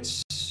upon,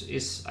 which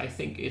is, I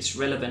think it's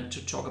relevant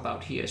to talk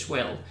about here as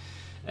well,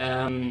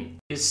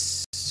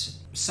 is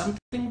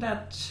something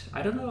that,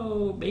 I don't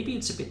know, maybe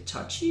it's a bit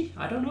touchy,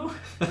 I don't know,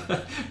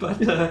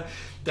 but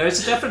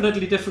there's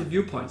definitely different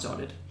viewpoints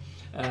on it.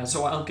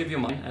 So I'll give you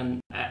mine,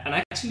 and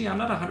actually I'm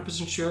not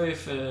 100% sure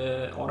if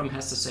Autumn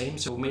has the same,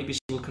 so maybe she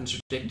will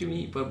contradict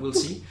me, but we'll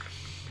see.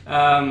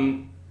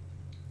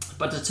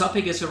 But the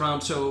topic is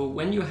around, so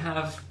when you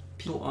have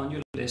people on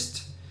your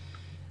list,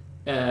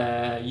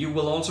 you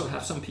will also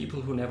have some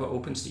people who never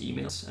opens the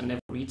emails and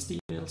never reads the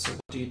emails. So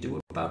what do you do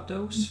about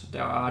those?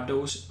 There are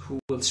those who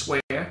will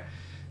swear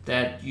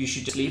that you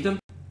should just leave them,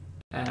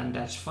 and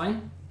that's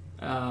fine.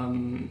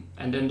 And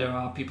then there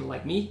are people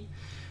like me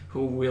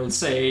who will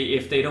say,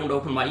 if they don't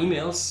open my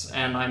emails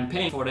and I'm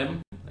paying for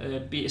them,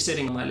 be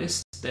sitting on my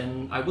list,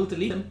 then I will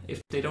delete them if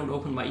they don't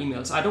open my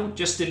emails. I don't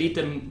just delete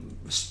them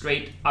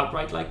straight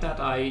outright like that.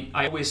 I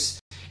always,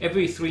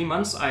 every 3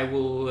 months, I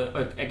will,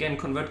 again,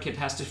 ConvertKit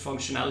has this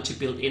functionality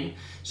built in,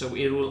 so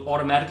it will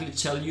automatically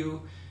tell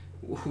you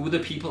who the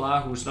people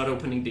are who's not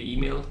opening the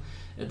email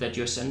that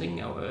you're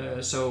sending.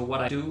 So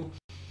what I do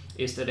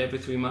is that every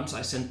 3 months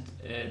I send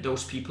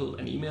those people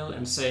an email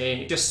and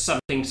say just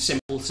something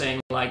simple,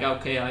 saying like,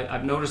 okay,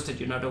 I've noticed that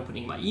you're not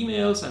opening my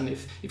emails, and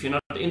if you're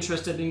not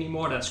interested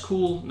anymore, that's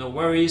cool, no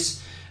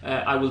worries.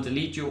 I will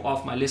delete you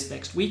off my list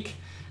next week.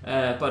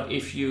 But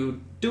if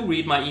you do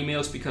read my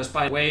emails, because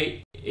by the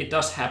way, it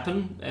does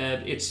happen,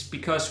 it's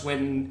because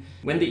when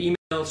the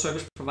email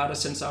service provider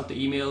sends out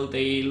the email,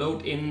 they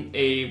load in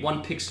a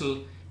 1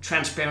 pixel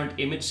transparent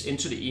image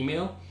into the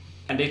email,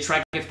 and they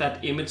track if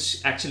that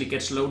image actually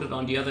gets loaded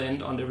on the other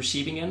end, on the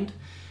receiving end.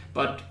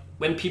 But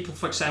when people,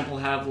 for example,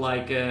 have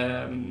like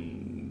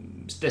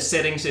the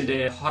settings in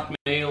the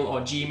Hotmail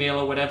or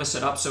Gmail or whatever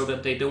set up so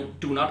that they do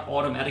not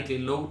automatically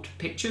load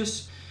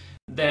pictures,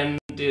 then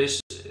this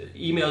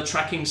email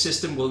tracking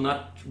system will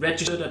not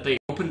register that they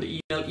opened the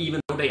email even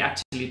though they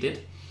actually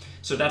did.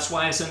 So that's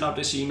why I send out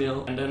this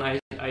email, and then I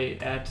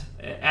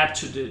add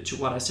to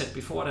what I said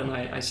before. Then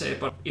I say,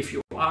 but if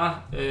you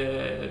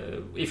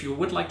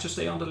would like to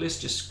stay on the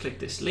list, just click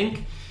this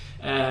link,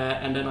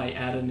 and then I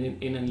add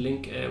in a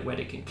link where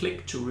they can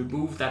click to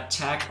remove that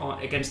tag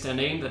against their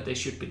name that they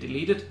should be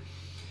deleted.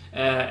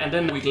 And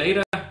then a week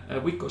later, a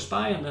week goes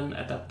by, and then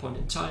at that point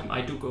in time,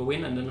 I do go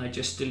in and then I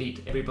just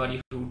delete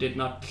everybody who did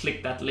not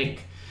click that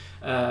link.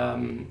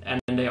 And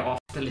then they're off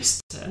the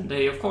list, and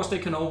they, of course, they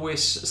can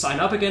always sign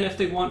up again if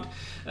they want,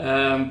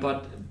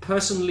 but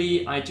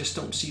personally I just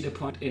don't see the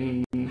point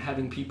in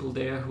having people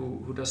there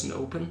who doesn't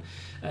open,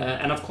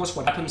 and of course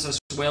what happens as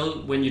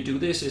well when you do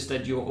this is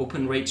that your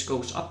open rates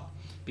goes up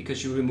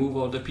because you remove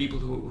all the people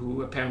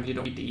who apparently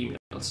don't read the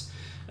emails.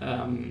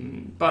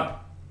 But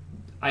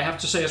I have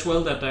to say as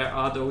well that there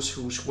are those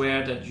who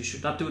swear that you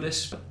should not do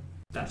this, but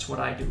that's what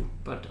I do.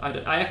 But I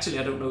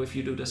don't know if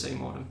you do the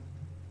same, Autumn.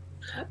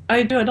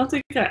 I do. I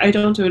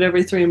don't do it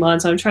every 3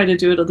 months. I'm trying to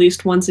do it at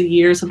least once a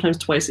year, sometimes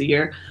twice a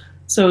year.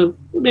 So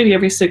maybe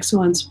every 6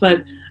 months.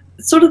 But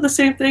it's sort of the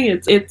same thing.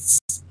 It's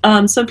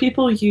some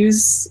people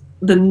use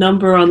the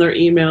number on their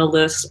email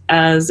list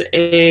as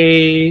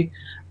a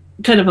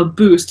kind of a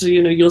boost.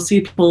 You'll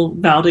see people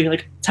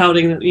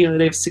touting that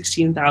they have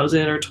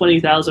 16,000 or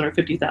 20,000 or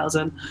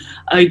 50,000.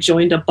 I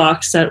joined a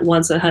box set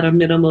once that had a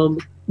minimum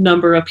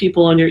number of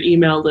people on your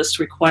email list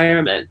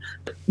requirement.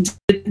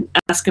 Didn't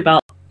ask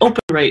about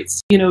open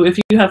rates. If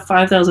you have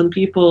 5,000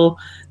 people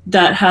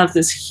that have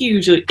this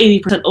huge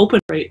 80% open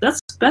rate, that's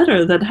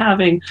better than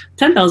having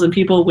 10,000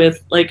 people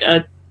with like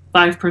a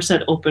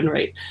 5% open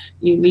rate.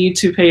 You need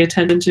to pay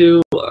attention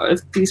to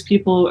if these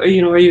people are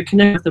you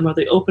connecting with them? Are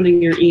they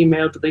opening your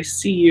email? Do they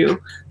see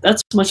you?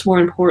 That's much more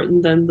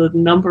important than the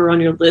number on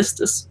your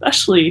list,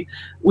 especially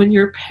when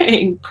you're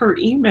paying per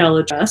email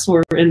address,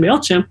 or in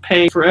MailChimp,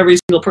 paying for every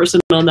single person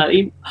on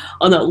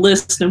that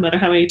list, no matter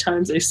how many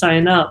times they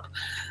sign up.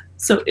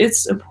 So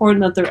it's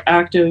important that they're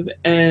active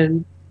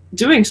and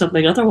doing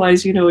something.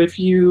 Otherwise, if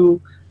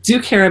you do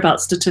care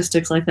about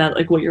statistics like that,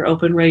 like what your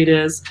open rate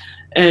is,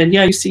 and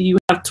you see you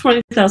have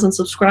 20,000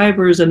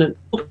 subscribers and an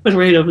open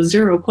rate of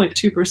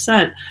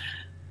 0.2%,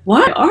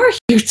 why are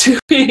you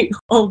doing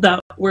all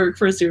that work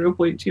for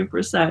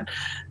 0.2%?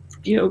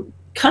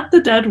 Cut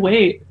the dead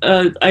weight.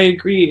 I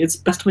agree. It's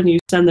best when you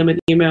send them an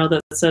email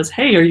that says,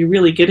 hey, are you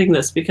really getting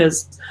this?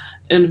 Because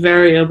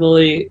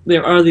invariably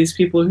there are these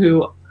people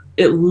who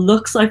it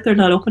looks like they're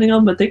not opening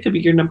them, but they could be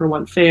your number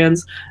one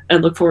fans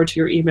and look forward to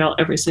your email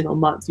every single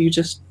month. You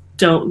just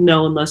don't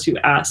know unless you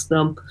ask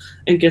them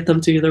and get them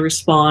to either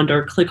respond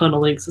or click on a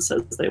link that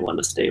says they want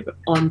to stay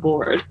on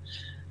board.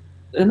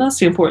 And that's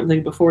the important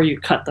thing before you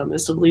cut them,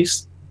 is to at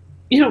least,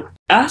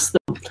 ask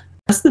them.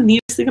 That's the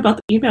neatest thing about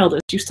the email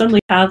list. You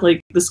suddenly have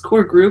like this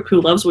core group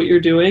who loves what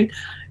you're doing.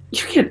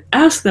 You can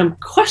ask them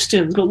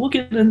questions, but we'll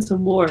get into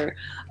more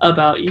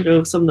about,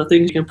 some of the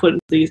things you can put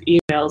into these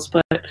emails.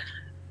 But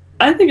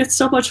I think it's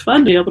so much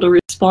fun to be able to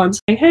respond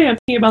saying, hey, I'm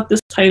thinking about this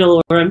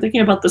title, or I'm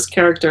thinking about this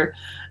character,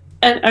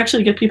 and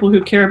actually get people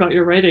who care about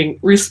your writing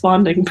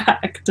responding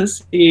back to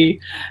see,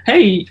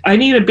 hey, I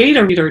need a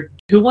beta reader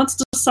who wants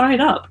to sign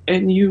up,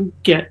 and you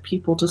get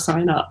people to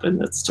sign up,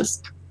 and it's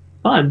just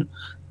fun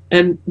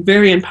and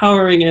very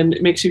empowering, and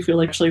it makes you feel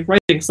like actually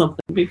writing something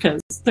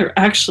because they're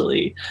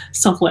actually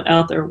someone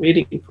out there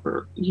waiting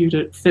for you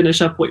to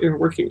finish up what you're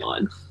working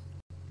on.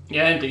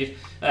 Yeah, indeed.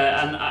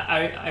 And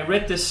I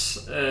read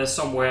this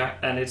somewhere,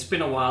 and it's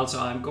been a while, so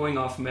I'm going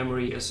off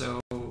memory, so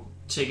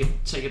take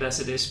it as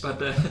it is.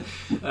 But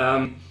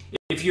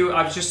if you,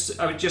 I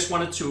just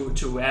wanted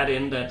to add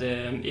in that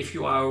if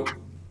you are,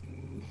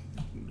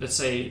 let's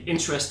say,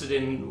 interested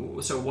in,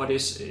 so what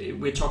is,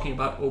 we're talking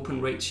about open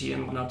rates here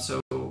and whatnot,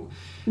 so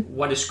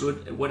what is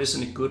good, what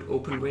isn't a good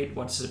open rate,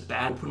 what's a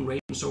bad open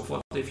rate, and so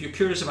forth. If you're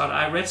curious about it,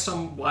 I read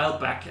some while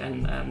back,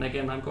 and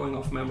again, I'm going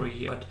off memory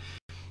here,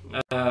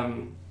 but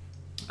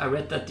I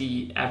read that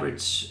the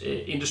average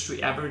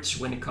industry average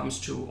when it comes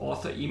to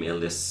author email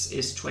lists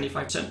is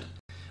 25%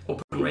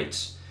 open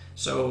rates.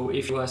 So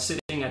if you are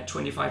sitting at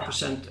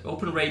 25%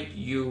 open rate,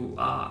 you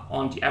are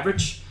on the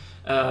average.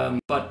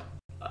 But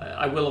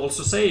I will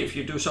also say, if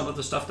you do some of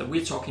the stuff that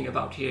we're talking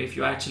about here, if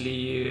you're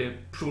actually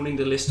pruning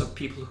the list of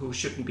people who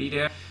shouldn't be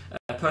there,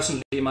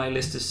 personally my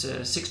list is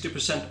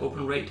 60%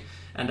 open rate,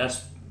 and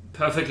that's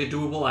perfectly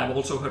doable. I've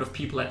also heard of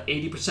people at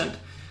 80%.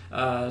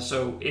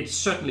 So it's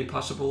certainly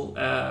possible,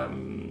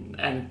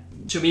 and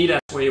to me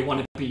that's where you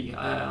want to be.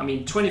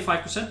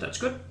 25%, that's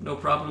good, no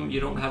problem. You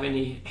don't have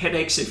any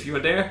headaches if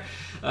you're there.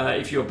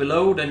 If you're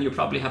below, then you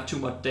probably have too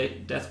much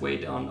death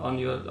weight on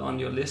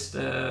your list.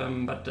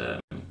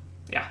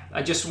 Yeah,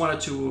 I just wanted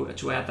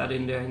to add that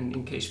in there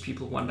in case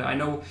people wonder. I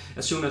know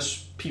as soon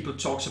as people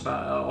talks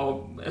about,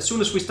 or as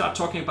soon as we start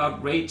talking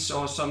about rates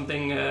or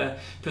something,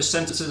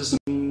 percentages,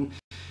 and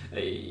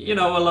a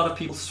lot of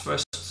people's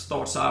first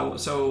thoughts are,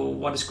 so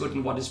what is good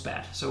and what is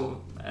bad.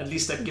 So at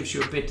least that gives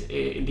you a bit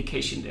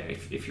indication there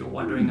if you're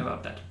wondering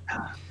about that.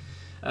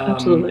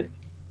 Absolutely.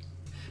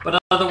 But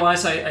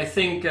otherwise, I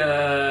think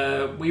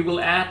we will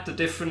add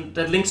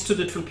the links to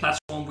the different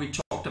platforms we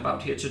talked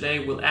about here today.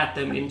 We'll add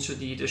them into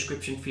the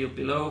description field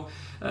below,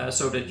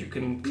 so that you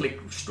can click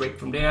straight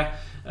from there,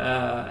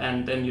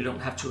 and then you don't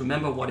have to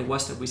remember what it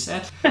was that we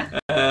said.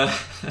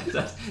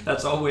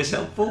 That's always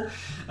helpful.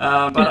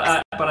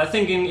 But I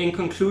think in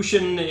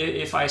conclusion,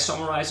 if I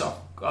summarize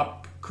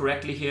up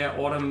correctly here,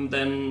 Autumn,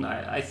 then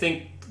I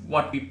think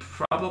what we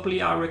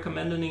probably are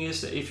recommending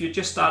is, if you're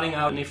just starting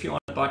out and if you're on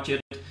a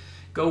budget,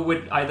 go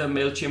with either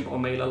MailChimp or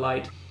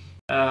MailerLite.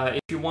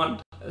 If you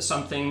want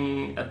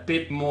something a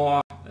bit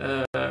more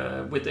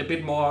with a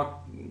bit more,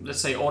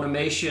 let's say,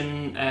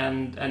 automation,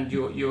 and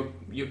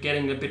you're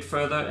getting a bit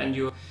further, and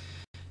you,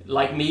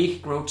 like me,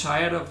 grow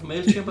tired of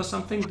MailChimp or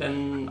something,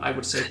 then I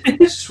would say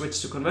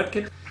switch to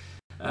ConvertKit.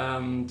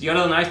 The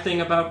other nice thing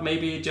about,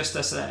 maybe just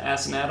as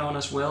an add-on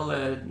as well,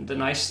 the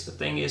nice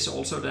thing is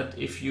also that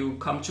if you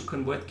come to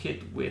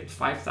ConvertKit with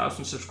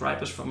 5,000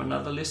 subscribers from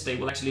another list, they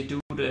will actually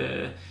do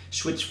the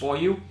switch for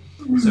you.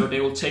 So they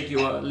will take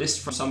your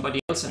list from somebody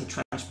else and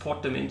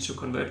transport them into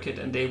ConvertKit,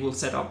 and they will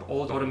set up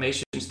all the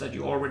automations that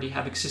you already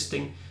have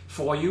existing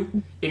for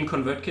you in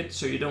ConvertKit,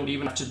 so you don't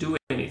even have to do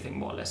anything,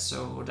 more or less.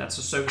 So that's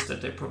a service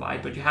that they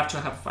provide, but you have to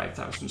have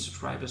 5,000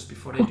 subscribers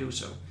before they do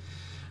so.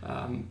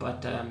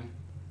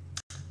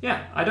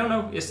 Yeah, I don't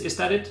know. Is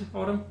that it,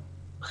 Autumn?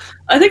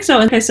 I think so.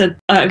 Like I said,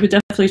 I would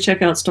definitely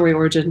check out Story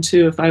Origin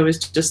too if I was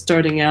just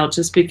starting out,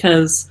 just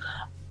because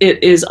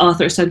it is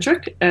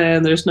author-centric,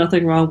 and there's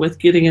nothing wrong with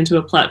getting into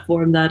a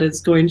platform that is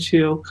going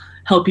to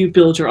help you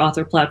build your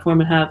author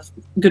platform and have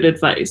good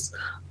advice.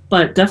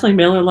 But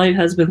definitely MailerLite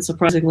has been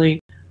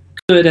surprisingly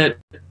good at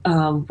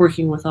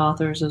working with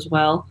authors as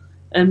well.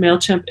 And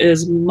MailChimp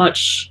is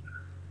much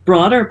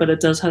broader, but it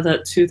does have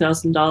that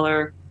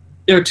 $2,000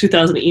 or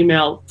 2,000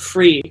 email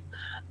free,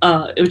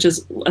 which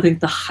is, I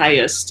think, the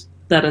highest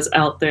that is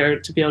out there,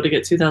 to be able to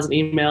get 2,000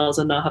 emails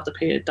and not have to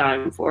pay a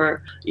dime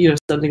for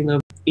sending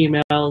them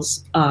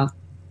emails.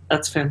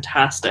 That's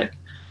fantastic.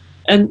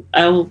 And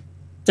I will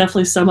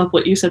definitely sum up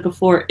what you said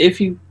before. If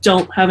you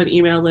don't have an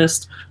email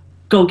list,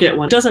 go get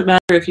one. It doesn't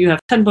matter if you have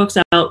 10 books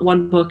out,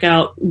 1 book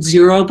out,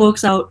 0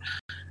 books out.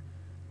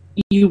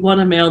 You want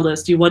a mail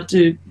list. You want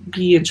to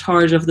be in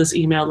charge of this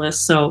email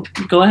list. So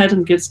go ahead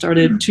and get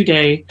started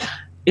today.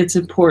 It's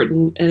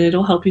important, and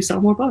it'll help you sell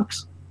more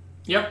books.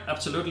 Yep,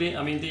 absolutely.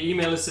 I mean, the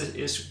email list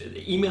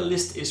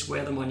is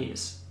where the money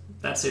is.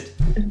 That's it.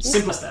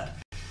 Simple as that.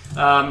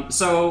 I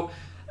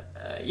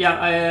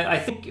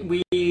think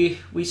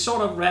we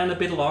sort of ran a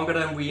bit longer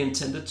than we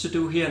intended to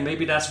do here, and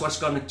maybe that's what's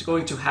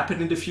going to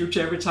happen in the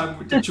future every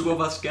time the two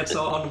of us gets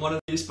on one of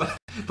these.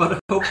 But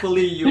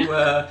hopefully you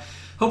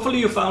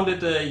found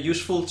it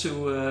useful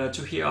to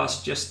hear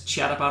us just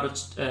chat about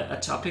a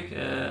topic.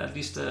 At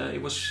least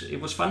it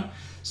was fun.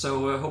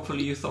 So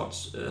hopefully you thought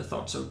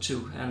so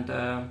too. And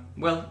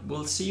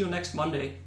we'll see you next Monday.